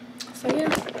too. So yeah,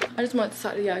 I just wanted to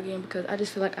talk to y'all again because I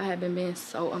just feel like I have been being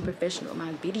so unprofessional with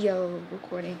my video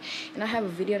recording. And I have a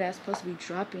video that's supposed to be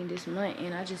dropping this month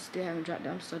and I just still haven't dropped it.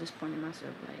 I'm so disappointed in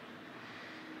myself, like,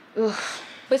 ugh.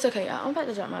 But it's okay, y'all. I'm about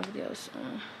to drop my videos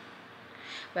soon.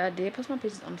 But I did post my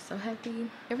pictures. I'm so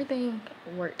happy. Everything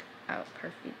worked out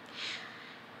perfect.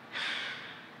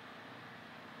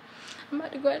 I'm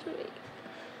about to graduate.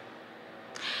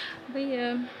 But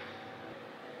yeah,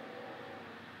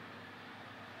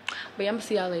 I'm gonna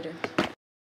see y'all later.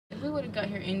 If we would have got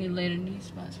here any later, these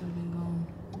spots would have been gone.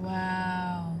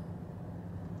 Wow.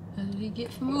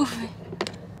 get for moving.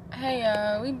 Hey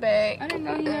y'all, we back. I didn't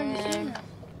know you never seen that.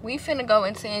 We finna go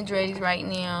into Andretti's right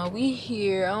now. We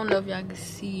here. I don't know if y'all can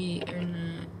see it or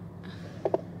not.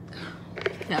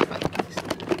 Y'all probably can't see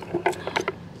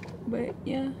it. But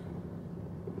yeah.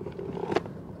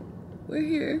 We're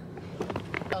here.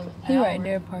 He right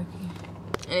there parking.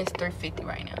 And it's 3:50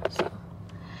 right now, so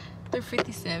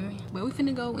 3:57. But we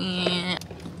finna go in.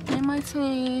 And my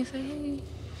twin say hey.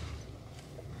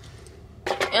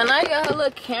 And I got her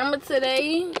little camera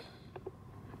today.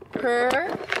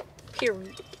 Period.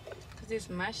 Cause this is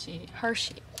my shit. Her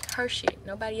shit. Her shit.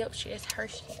 Nobody else shit. It's her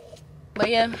shit. But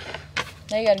yeah.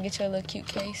 Now you gotta get your little cute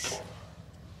case.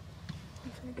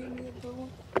 You finna get me a blue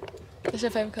one? What's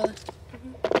your favorite color?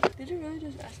 Did you really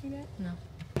just ask me that? No.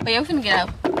 But yeah, we finna get out.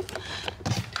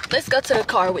 Let's go to the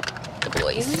car with the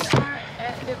boys. We are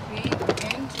at the big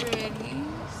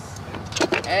Andretti's.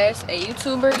 As a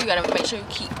YouTuber, you gotta make sure you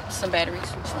keep some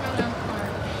batteries.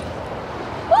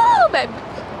 Woo, baby.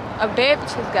 A bad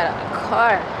bitch has got a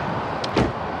car.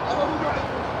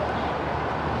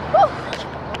 Woo.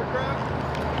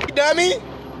 Dummy,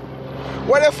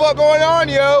 what the fuck going on,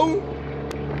 yo?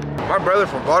 My brother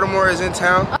from Baltimore is in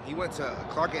town. He went to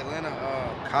Clark Atlanta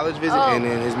college visit, and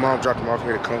then his mom dropped him off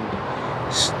here to come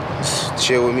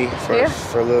chill with me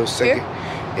for a little second.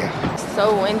 Yeah. It's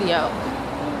so windy out.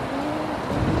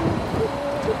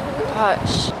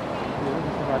 Gosh.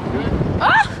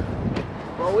 Ah!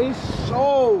 Bro, it's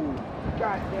so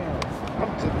goddamn.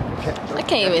 I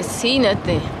can't even see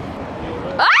nothing.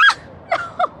 Ah!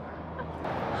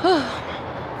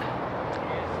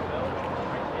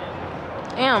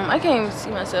 Damn, I can't even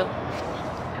see myself.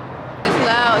 It's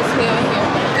loud as hell in here.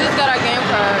 We just got our game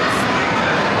cards.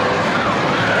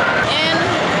 And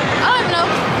I don't even know.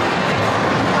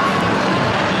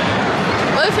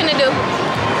 What we finna do?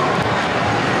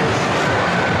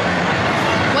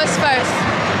 What's first?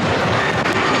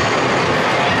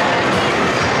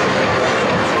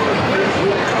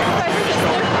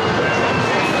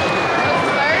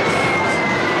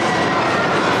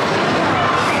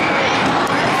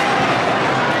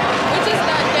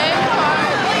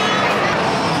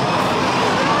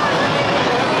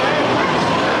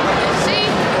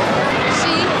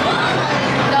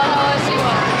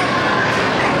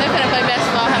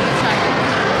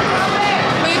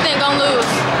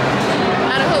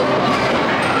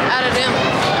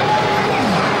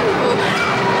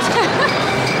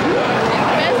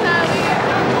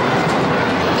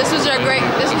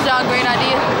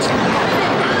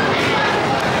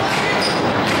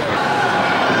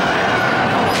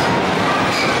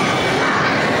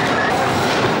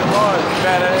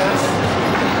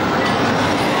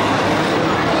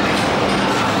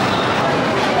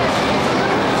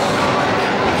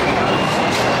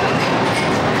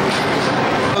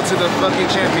 To the fucking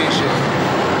championship.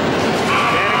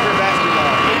 Banneker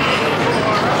basketball.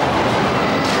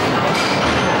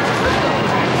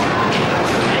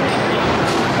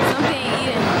 Something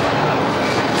eating.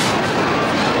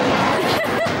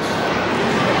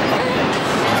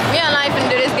 We are not even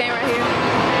do this game right here.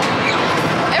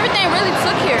 Everything really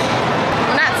took here.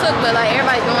 Well, not took, but like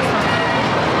everybody doing something.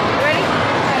 You ready?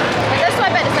 Let's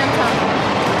swipe at the same time.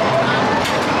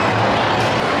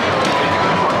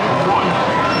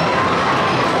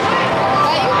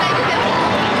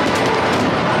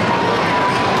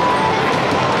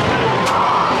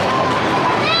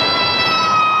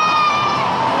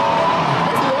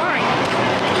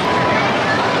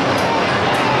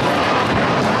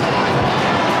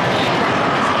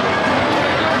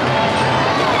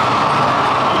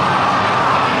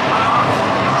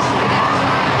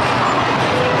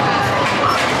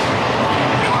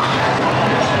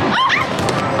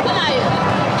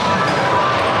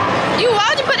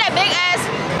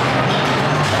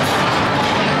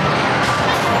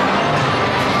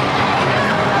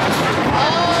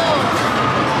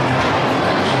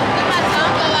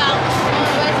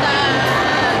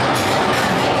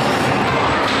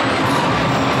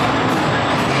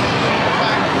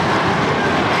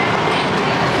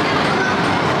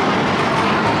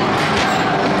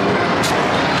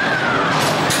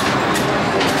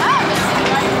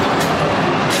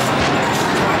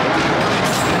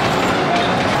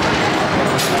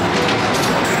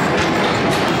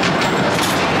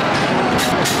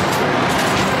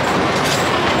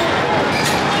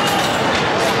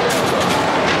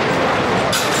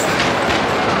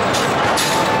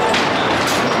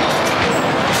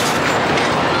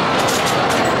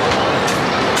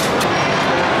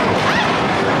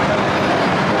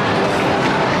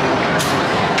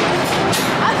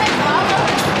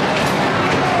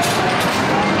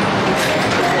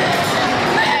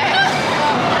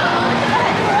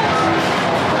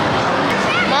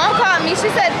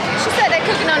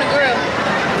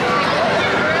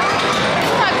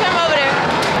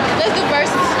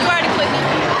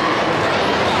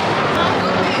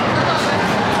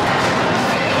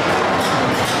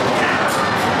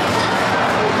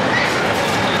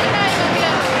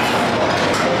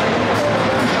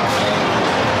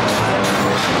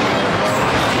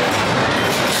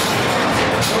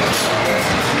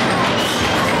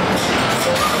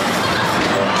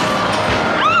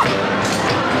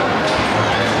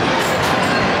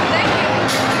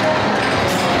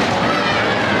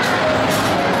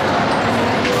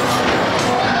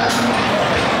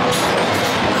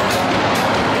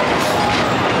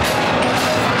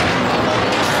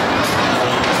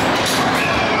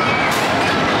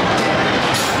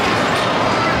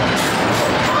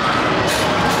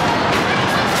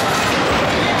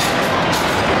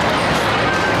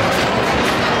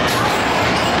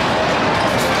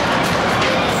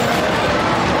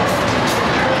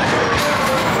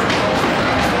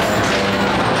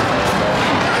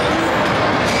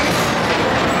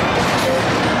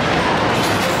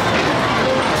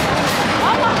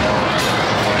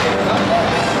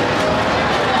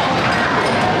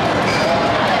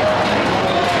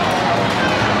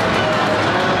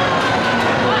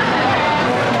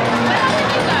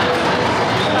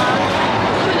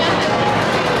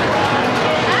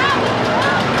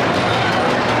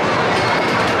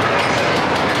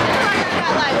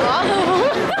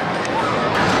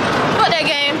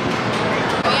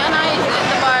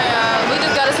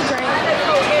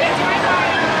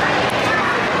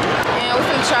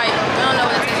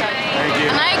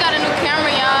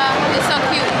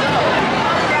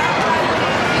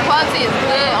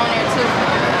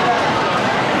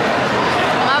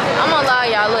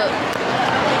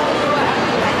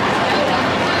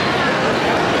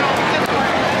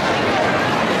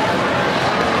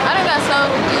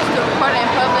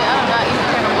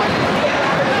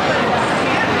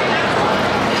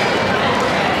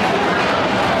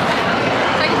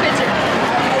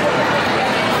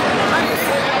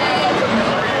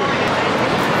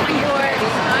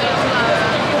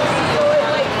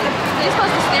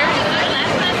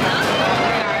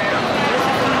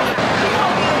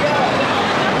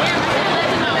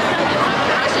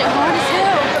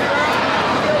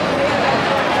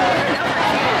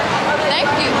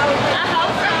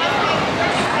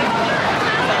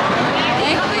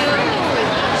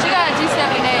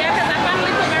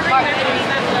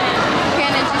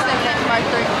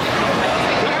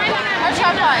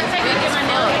 y'all is big as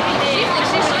fuck.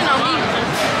 She shouldn't know me.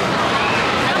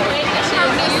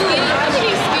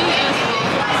 She is skinny as fuck.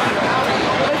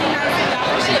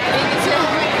 She big as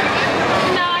hell.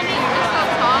 No, I think you're so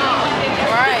tall.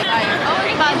 Right, like, oh,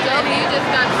 it's about W, you just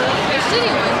got to the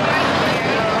shitty one.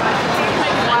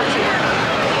 Watch it.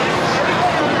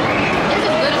 This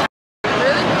is good.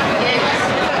 Really? Yes.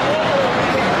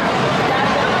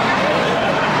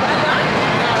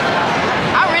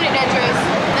 I rented that dress.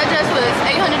 That dress was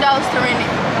 $800 to rent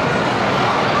it.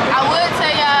 I would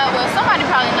say y'all, well, somebody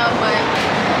probably know, but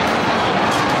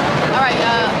alright,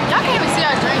 y'all can't even see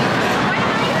our dreams.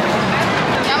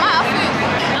 Yeah, my outfit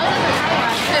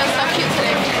feels so cute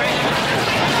today.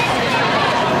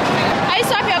 Hey,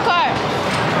 swipe your card.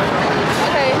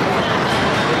 Okay.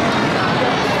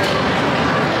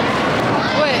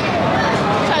 What?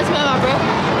 Trying to smell my breath?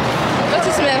 What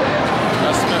you smell?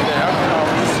 I smell that alcohol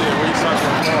when you see it. Where you talking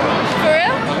about? For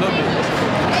real? A little bit.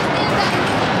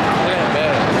 It ain't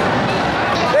bad.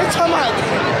 They talking about,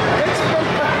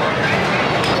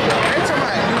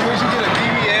 would you get a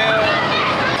BBL?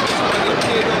 Little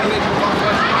kid don't let you walk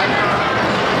up. I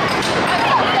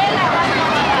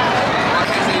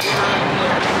can't say that.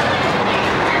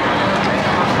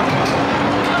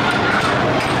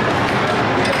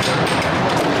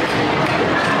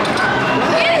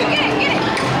 Get it.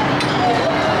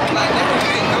 Like that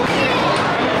ain't no shit. I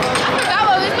forgot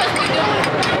what we were supposed to be doing.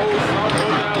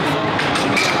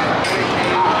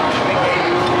 Wait.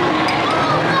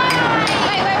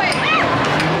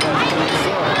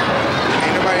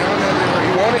 Ain't nobody on that thing.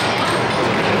 You want it?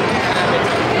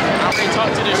 I can't talk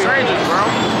to the strangers, bro.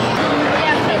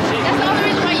 Yeah, that's the only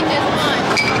reason why you just won.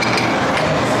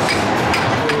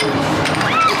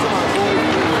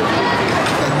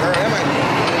 Girl, that might be.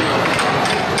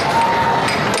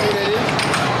 You know who that is?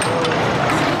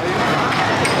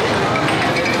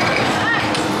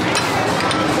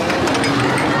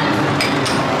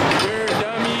 You're a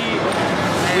dummy.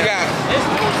 We got.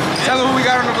 Tell them who we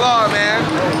got on the vlog, man. Tell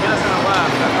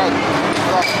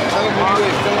them who you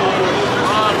with. Tell them who you with.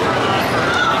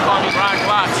 They call me Rod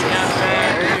Glocks, you know what I'm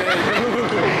saying?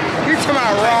 You talking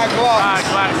about Rod Glock? Rod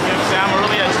Glocks, you know what I'm saying? I'm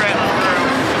really a trend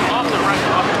off the record.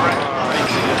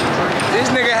 This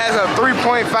nigga has a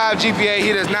 3.5 GPA.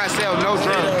 He does not sell no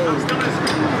drugs.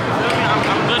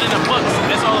 I'm good in the books.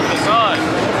 That's all a facade.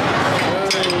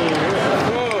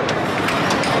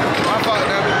 My fault,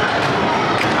 Devin.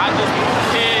 I just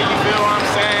moved here, you feel what I'm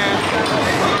saying?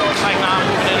 Like, nah, I'm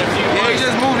moving in a few Yeah, months. he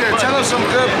just moved here. Tell us some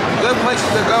good places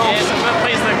to go. Yeah, some good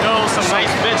place to go, some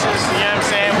nice bitches, you know what I'm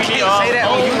saying? We need all. Say that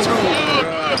on YouTube.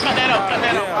 Cut that up.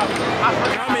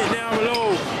 Comment down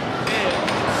below.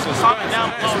 Comment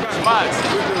down below the spots.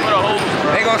 What a hoes,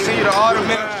 bro. They gonna send you to all the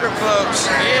middle strip clubs.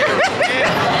 Yeah.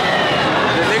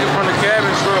 The nigga from the cabin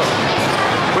truck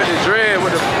with the dread,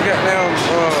 with the goddamn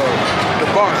the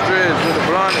box dreads with the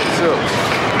blonde and silk.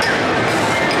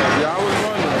 Yeah, I was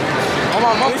wondering. Oh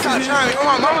my mama, stop trying me. Oh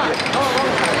my mama.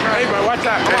 Hey, bro, watch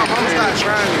out. Oh my mama, stop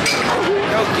trying me.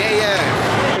 No gay ass.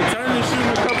 Returning to shoot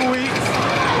in a couple weeks.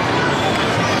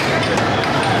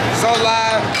 So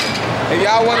live. If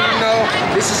y'all wanted to know,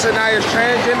 this is Sanaya's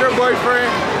transgender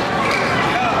boyfriend.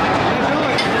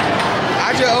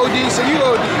 I just OD, so you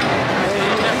OD.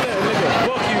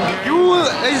 You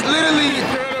is literally,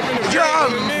 you're a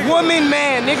woman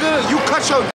man, nigga. You cut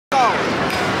your off.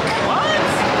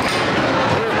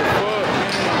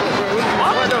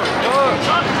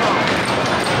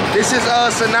 This is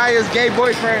Sanaya's gay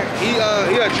boyfriend. He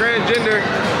a transgender,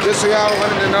 just so y'all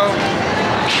wanted to know.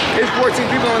 There's 14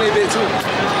 people on this bit too.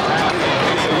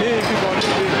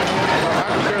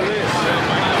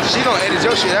 She don't edit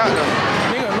your shit out though.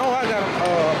 Nigga, no, I got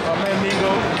a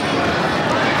mandingo.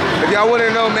 If y'all want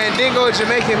to know, mandingo in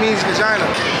Jamaican means vagina.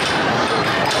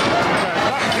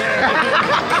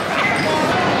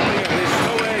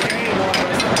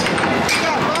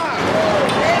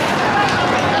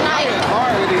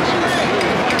 Hard with this shit.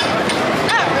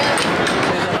 Not really.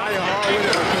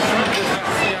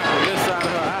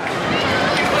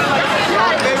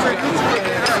 Y'all favorite YouTuber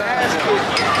getting her ass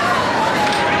kicked.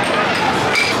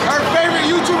 Her favorite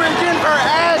YouTuber getting her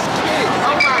ass kicked.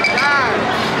 Oh my god.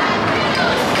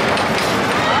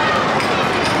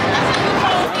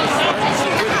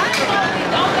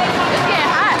 It's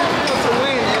getting hot.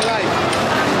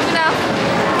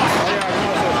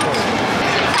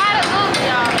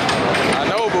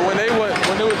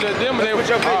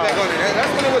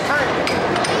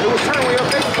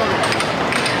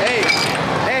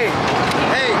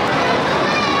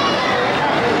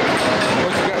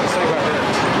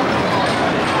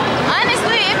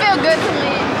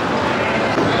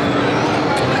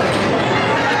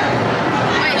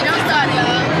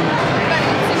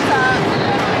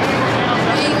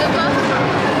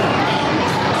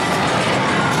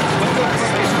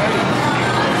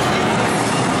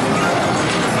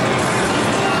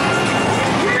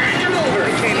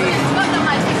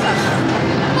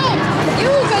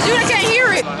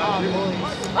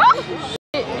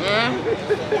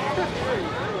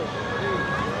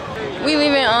 We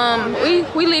leaving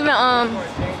we leaving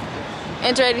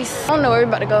Andretti's. I don't know where we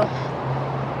about to go.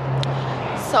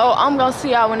 So I'm gonna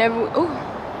see y'all whenever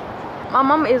my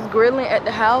mama is grilling at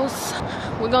the house.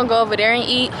 We're gonna go over there and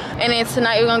eat. And then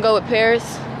tonight we're gonna go with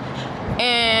Paris.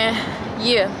 And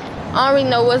yeah, I don't really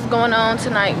know what's going on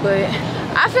tonight, but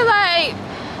I feel like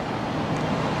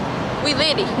we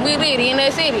litty in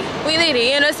the city. We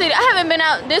litty in the city. I haven't been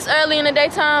out this early in the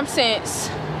daytime since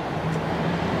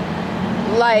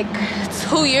like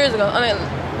 2 years ago. I mean,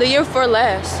 the year before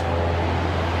last.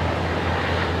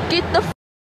 Get the f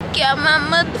out my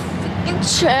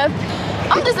motherfucking trap.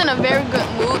 I'm just in a very good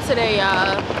mood today,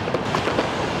 y'all.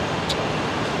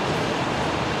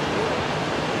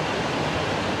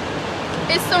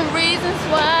 It's some reasons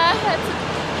why I had to go.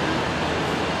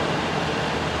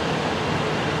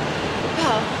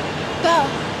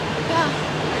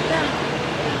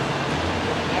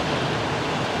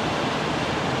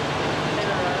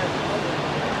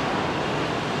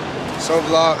 So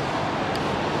vlog,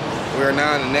 we are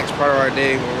now in the next part of our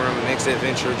day where we're on the next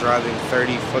adventure, driving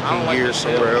 30 fucking years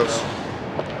somewhere else.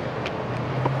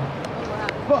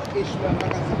 Fuck this shit. Fuck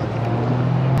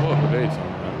the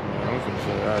daytime, man. I'm finna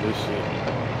show you all this shit.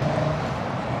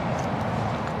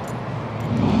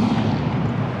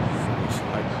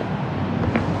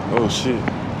 Oh shit.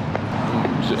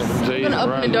 I'm gonna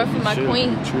open the door for my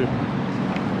queen.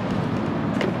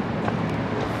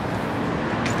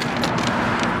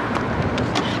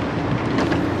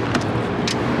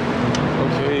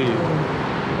 Okay.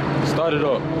 Start it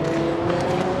up.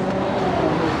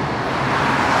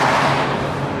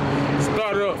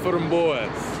 Start it up for them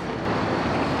boys.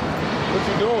 What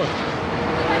you doing?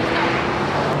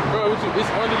 Bro,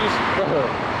 it's under the bro.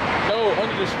 No,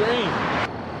 under the screen.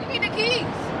 You need the keys.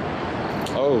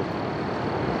 Oh.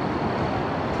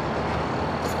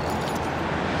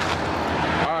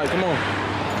 Alright, come on.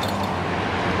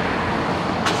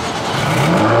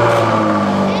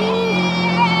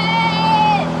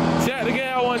 Chat the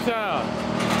gal one time.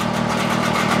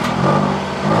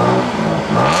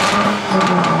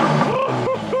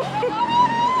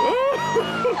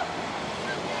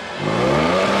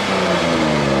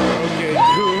 Okay,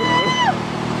 good.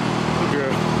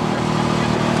 Good.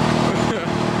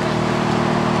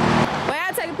 Wait,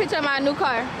 I'll take a picture of my new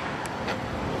car.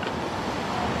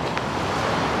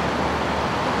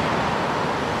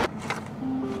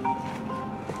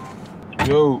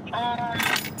 Yo.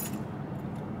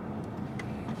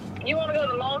 You want to go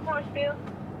to Longhorn still?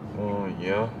 Oh,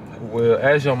 yeah. Well,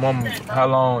 ask your mama how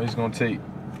long it's gonna take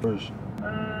first. I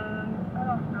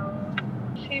don't know.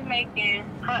 She making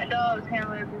hot dogs,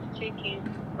 hamburgers, chicken,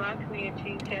 broccoli and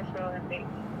cheese casserole and bacon.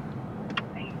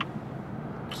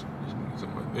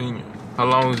 How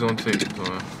long is it gonna take,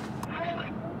 son?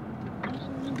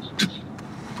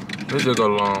 Let's just go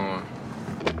long one.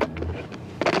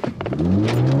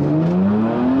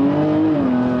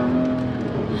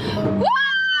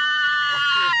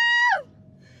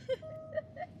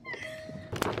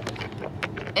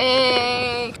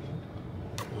 Hey.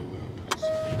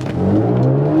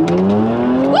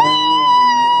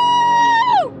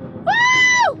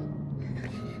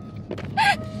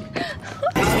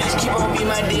 Keep on be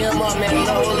my DM up, man.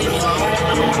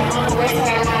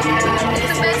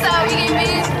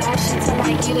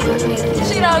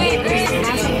 She don't eat greasy.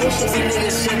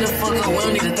 Shut the fuck up, we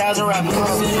don't need 1,000 rappers.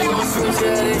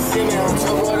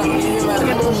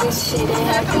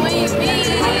 Happy when you meet.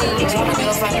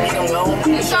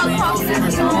 You so close to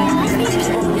the song.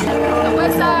 The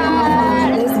west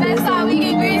side, the back side, we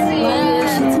get greasy.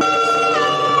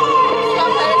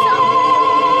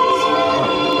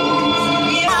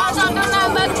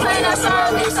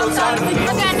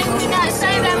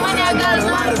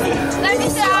 Let me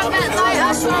say I meant like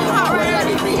I show him how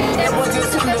ready I be. That boy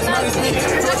just took the nothing.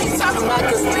 What you talking about?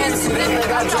 Cause man, it's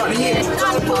like I dropped the hit.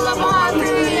 Gotta pull up on 3.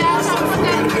 Yeah, I'm trying to put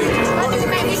that in. But this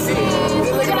made me see.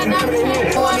 Look at that number.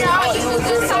 Boy, now you was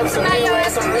just talking. Now your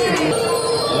ass a lead.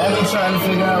 I've been trying to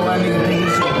figure out why niggas think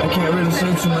this shit. I can't really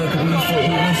say too much because these shit,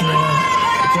 he listening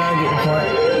now. Try to get the part,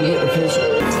 get the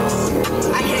picture.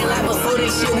 I can't lie, before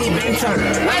this shit, we been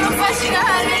turning. Right before she got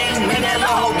her name, Man, that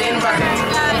little hoe been burning.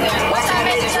 Watch how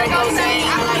that Draco sing.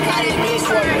 I like how this bitch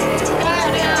work.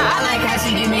 I like how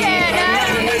she give me head.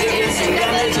 Another nigga is shit.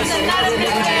 That just another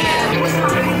nigga.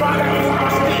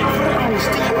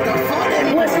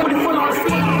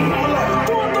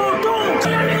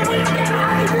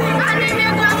 I need me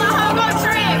a grandma home on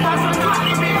trip.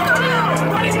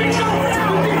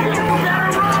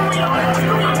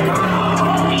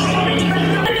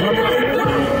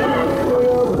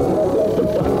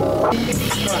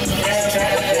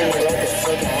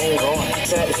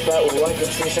 At the spot with one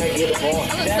fish, I get the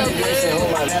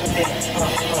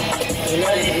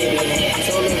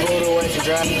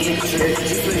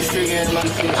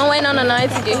I'm waiting on the night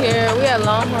to get here. We at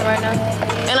Longhorn right now.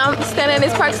 And I'm standing in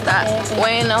this park stop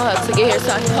waiting on her to get here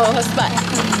so I can hold her spot.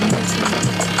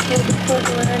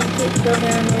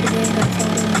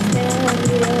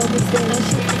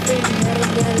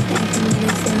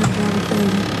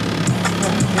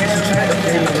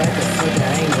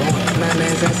 My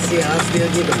man's I see, I'll still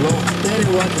get the blunt. Let it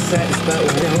walk inside the spot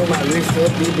when they hold my wrist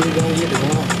up, these bitches gon' get the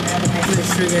blunt. Put a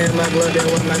trigger in my glove, that's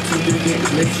why my two do get the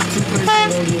mix. Two person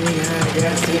gon' get me high, I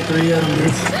gotta see 3 of them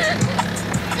bitches.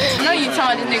 I know you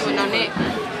talking this nigga with no neck.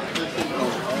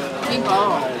 He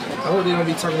bald. I hope they don't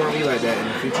be talking about me like that in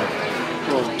the future.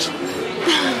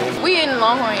 We in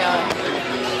Longhorn,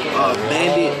 y'all.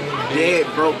 Bandit, dead,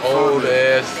 broke, old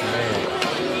ass man.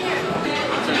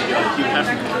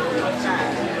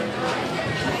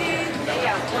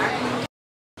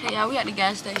 Hey y'all, we at the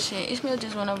gas station. Ishmael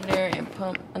just went over there and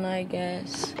pumped a night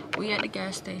gas. We at the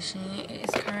gas station.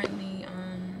 It's currently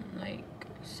like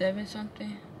 7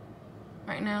 something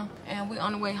right now, and we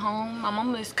on the way home. My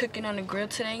mama is cooking on the grill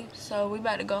today, so we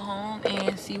about to go home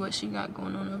and see what she got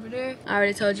going on over there. I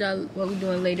already told y'all what we're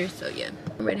doing later, so yeah,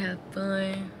 I'm ready to have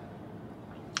fun.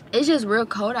 It's just real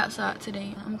cold outside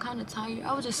today. I'm kind of tired.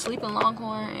 I was just sleeping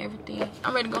Longhorn and everything.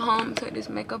 I'm ready to go home and take this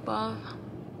makeup off.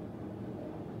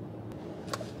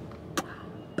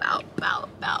 Bow, bow,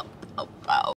 bow, bow,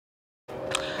 bow.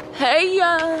 Hey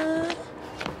y'all,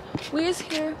 we is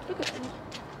here. Look at that.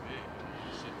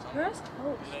 Girl's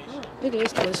cold as fuck. It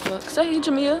is cold as fuck. Say hey,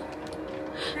 Jamia.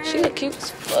 She look cute as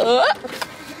fuck.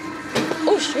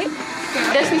 Oh shit.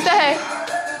 Destiny, say hey.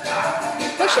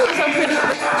 Look, she looks so pretty.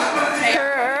 Hey.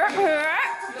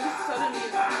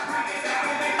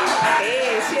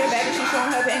 Hey, she a baby, she's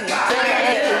showing her penny.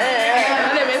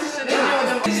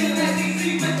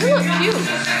 You look cute.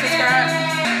 Subscribe.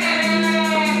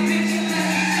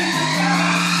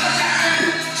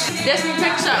 Destiny,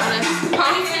 take a shot with us.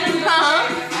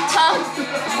 Huh?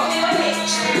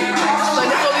 So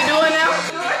this what we doing now?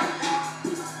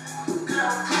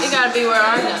 It gotta be where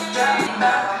I'm at.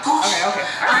 Okay.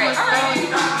 Alright.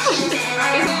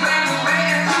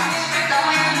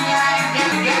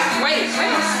 Wait.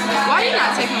 Why are you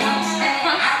not taking one?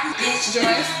 Huh?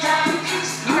 Joyce?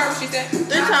 You heard what she said? 3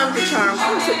 times the charm. I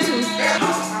took 2.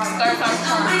 3rd time the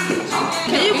charm.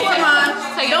 Can you pour mine?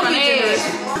 Don't be generous.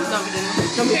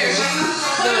 Don't be generous.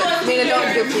 Nigga, don't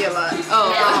give me a lot.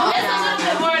 Oh.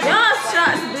 Y'all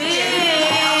shots big.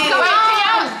 So wait,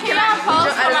 can y'all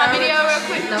post on my video real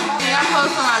quick? No. Can y'all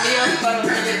post on my video? Oh,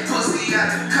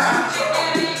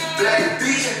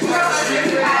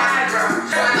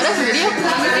 that's a video?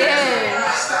 Yeah.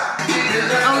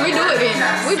 Redo it then.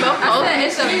 We both post.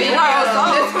 It's a video.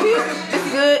 It's cute. It's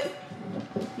good.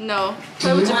 No.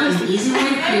 Play with your pussy.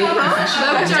 Play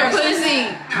with your pussy.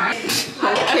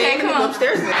 Okay, come on.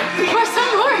 Upstairs. What's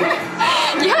some more?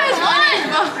 Yeah, it's one.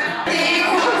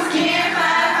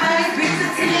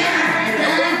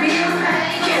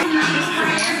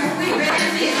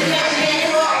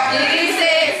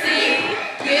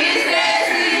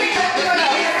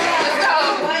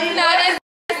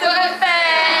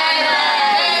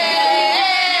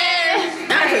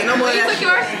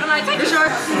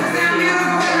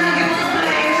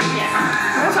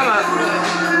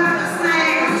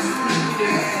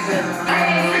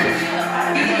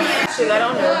 I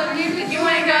don't know. You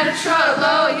ain't got a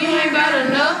truckload, you ain't got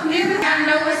enough niggas. I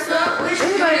know what's up with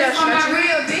you. Everybody got on my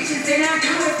real bitches, then I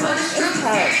do it for the street.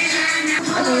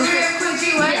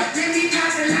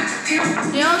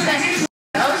 You don't think?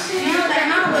 Oh shit, you don't think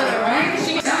I'm with her, right?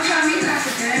 Don't try me not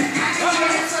to dance.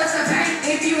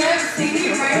 If you ever see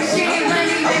me, right? She ain't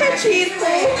money. Okay, cheese,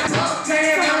 cool.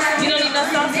 You don't need no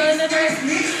salsa in the dress?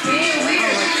 Yeah,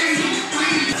 weird.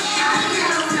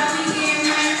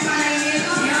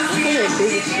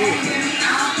 Big as shit.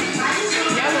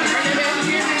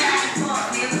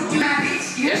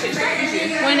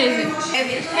 When is it?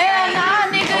 Hell nah,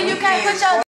 nigga, you can't put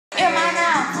your in my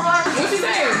mouth. What you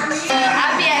say?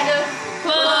 I be at the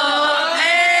club.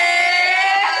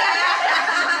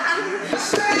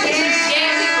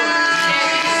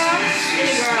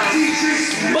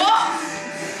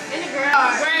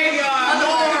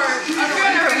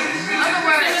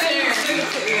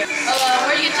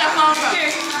 Where you get your phone from?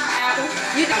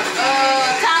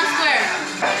 Times Square,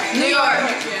 New York.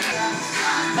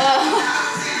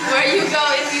 Where you go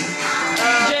if you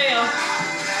Jail.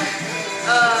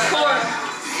 Court.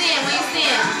 Sin, when you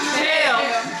sin. Jail.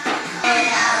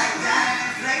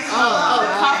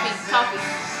 Coffee.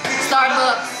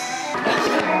 Starbucks.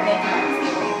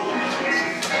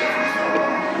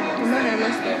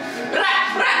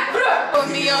 Put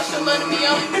me on, she'll let me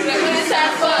on. When it's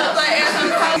time for us, like ass on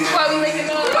the house, while we making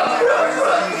up.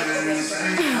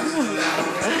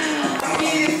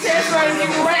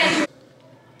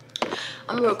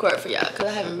 I'm gonna record for y'all because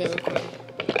I haven't been recording.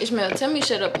 Ishmael, tell me to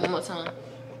shut up one more time.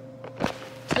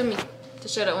 Tell me to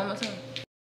shut up one more time.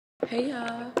 Hey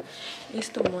y'all, it's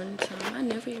the morning time. I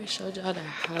never even showed y'all the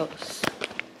house.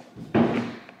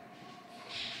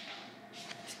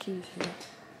 Excuse me.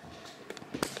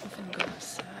 I'm finna go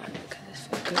outside because it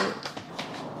feels good.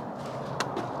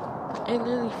 It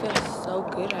literally feels so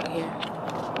good out here.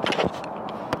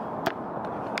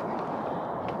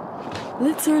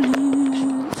 Literally.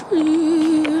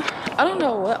 I don't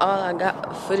know what all I got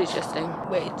of footage yesterday,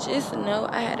 but just know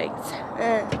I had a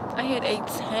time.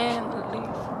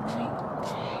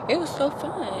 It was so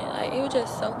fun. Like, it was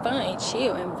just so fun and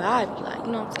chill and vibey. Like,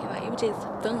 you know what I'm saying? Like, it was just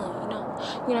fun,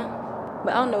 you know.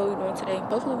 But I don't know what we're doing today.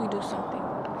 Hopefully we do something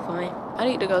fun. I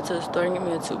need to go to the store and get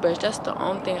me a toothbrush. That's the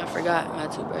only thing I forgot, my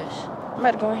toothbrush. I'm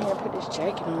about to go in here and put this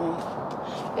jacket on.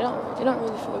 It don't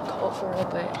really feel cold for real,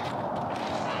 but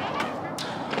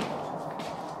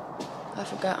I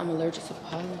forgot I'm allergic to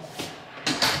pollen. I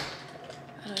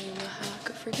don't even know how I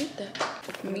could forget that.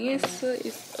 Me and Sue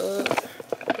is up.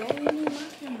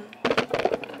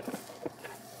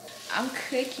 I'm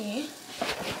cooking.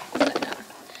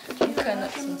 I'm cutting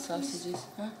up some sausages.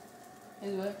 Huh?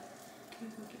 Is what?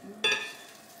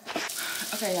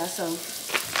 Okay, y'all, so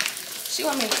she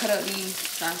want me to cut up these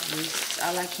sausages.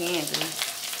 All I can do.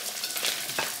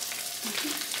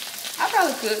 I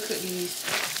probably could cook these.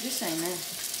 This ain't that.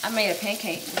 I made a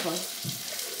pancake before.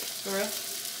 For real?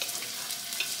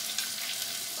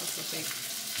 Oh, so fake.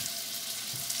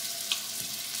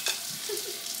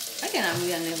 I cannot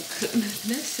believe I never cooked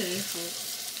nothing. That's shameful.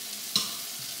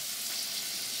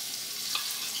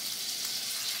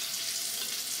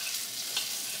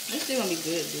 This still gonna be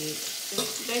good, dude.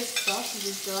 They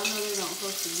sausages, though. I know they don't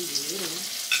supposed to be little.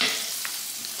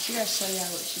 She gotta show y'all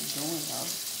what she's doing, though.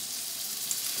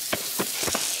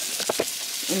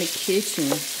 In the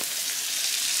kitchen.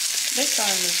 They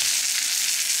starting to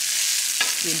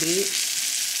get big.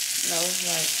 No,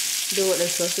 like, do what they're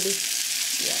supposed to do.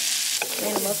 Yeah.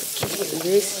 Man, I'm up to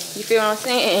kids. You feel what I'm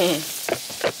saying?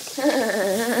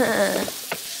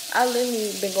 I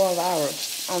literally been going viral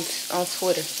on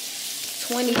Twitter.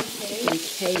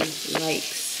 20K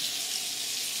likes.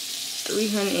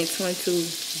 322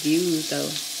 views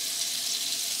though.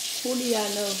 Who do y'all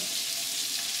know?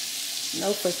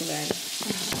 No fucking body.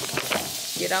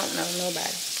 You don't know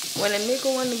nobody. When a nigga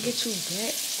wanna get you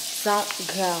back, don't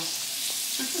go.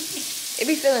 It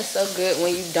be feeling so good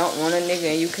when you don't want a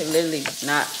nigga and you can literally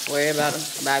not worry about him.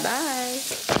 Bye bye.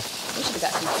 We should have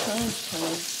got some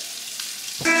twins.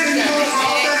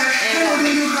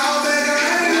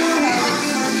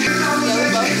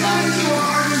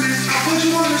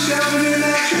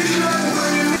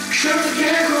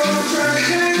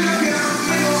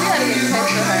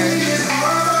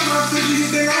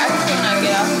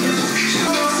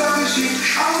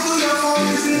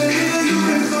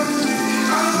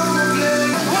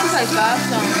 Like 5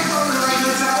 songs.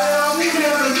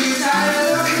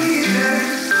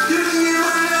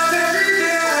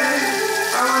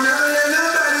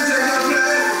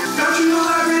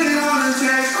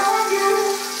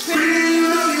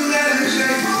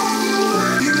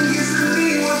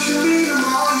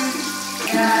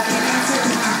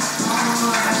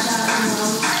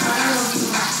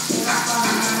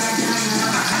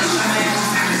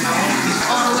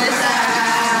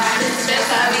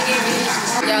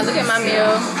 Y'all, look at my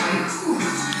meal.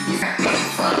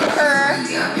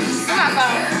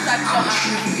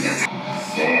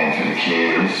 Damn, for the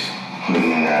kids.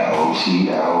 Putting in that OT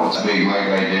hours. Big leg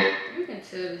right there. You can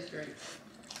tell this great.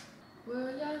 Well,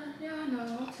 y'all know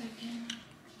I'm taking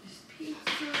this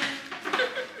pizza.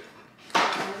 I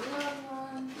love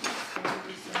one. I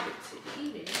decided to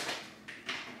eat it.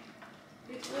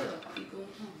 It will be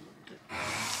going home.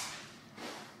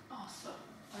 Also,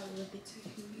 I will be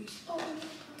taking these.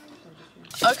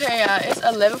 Okay, y'all, it's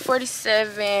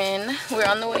 11:47. We're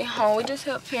on the way home. We just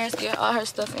helped parents get all her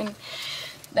stuff in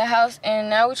the house, and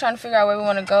now we're trying to figure out where we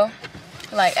want to go.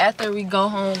 Like, after we go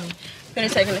home,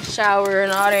 finish taking a shower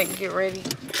and all that, get ready.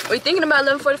 We're thinking about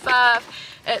 11:45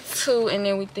 at 2, and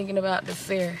then we're thinking about the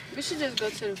fair. We should just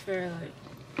go to the fair, like,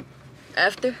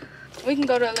 after. We can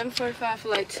go to 11:45 for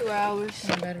like 2 hours.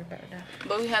 Better.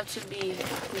 But we have to be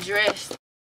dressed.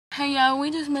 Hey y'all, we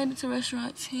just made it to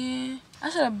restaurant 10. I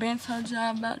should have been told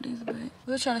y'all about this, but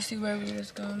we're trying to see where we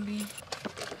was gonna be.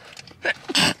 But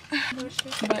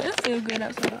it feels good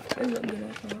outside. It look good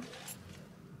outside.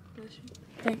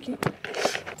 Thank you.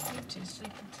 I'm just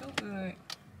sleeping too good.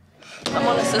 I'm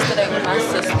on a sister date with my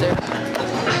sister.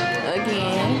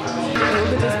 Again.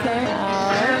 Look at this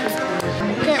car.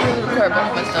 Can't really record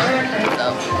both of us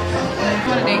though. So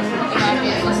day, in my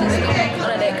business and stuff. I'm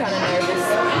not that kind of nervous.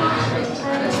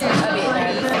 I be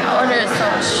nervous. I ordered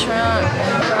some shrimp.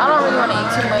 I don't really want to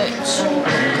eat too much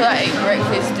because I ate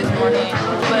breakfast this morning.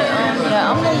 But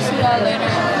yeah, I'm gonna see y'all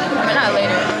later. I mean, not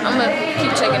later. I'm gonna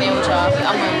keep checking in with y'all.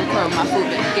 I'm gonna record my food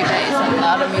and get back. It's a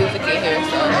lot of music in here,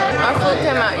 so our food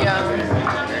came out, y'all.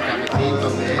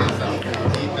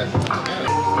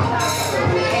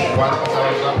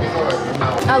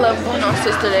 I love going on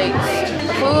sister dates.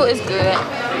 The food is good.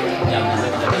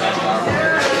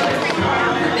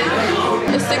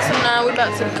 It's 6:09. We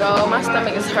about to go. My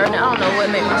stomach is hurting. I don't know what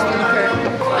made my stomach hurt.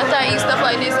 After I eat stuff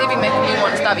like this, it be making me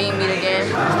want to stop eating meat again.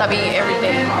 Stop eating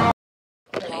everything.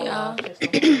 Hey, y'all.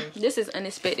 This is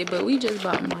unexpected, but we just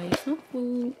bought Maya some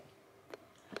food.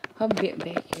 Her bit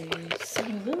back here is.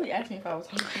 You literally asked me if I was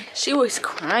hungry. She was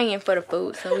crying for the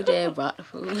food, so we just brought the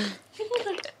food.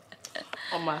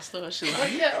 On my stomach, she was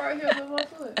What's that right here with my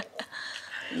foot?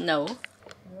 No.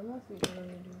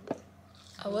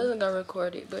 I wasn't gonna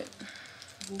record it, but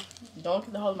don't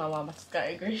get the hold of my mom. I just got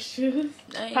angry shoes.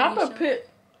 Papa put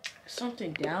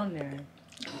something down there.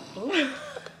 Ooh.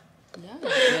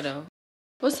 Ghetto.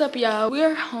 What's up, y'all?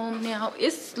 We're home now.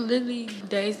 It's literally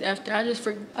days after.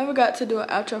 I forgot to do an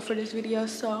outro for this video,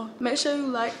 so make sure you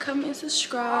like, comment, and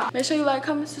subscribe. Make sure you like,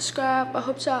 comment, subscribe. I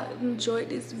hope y'all enjoyed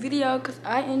this video because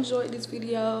I enjoyed this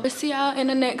video. We'll see y'all in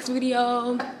the next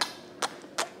video.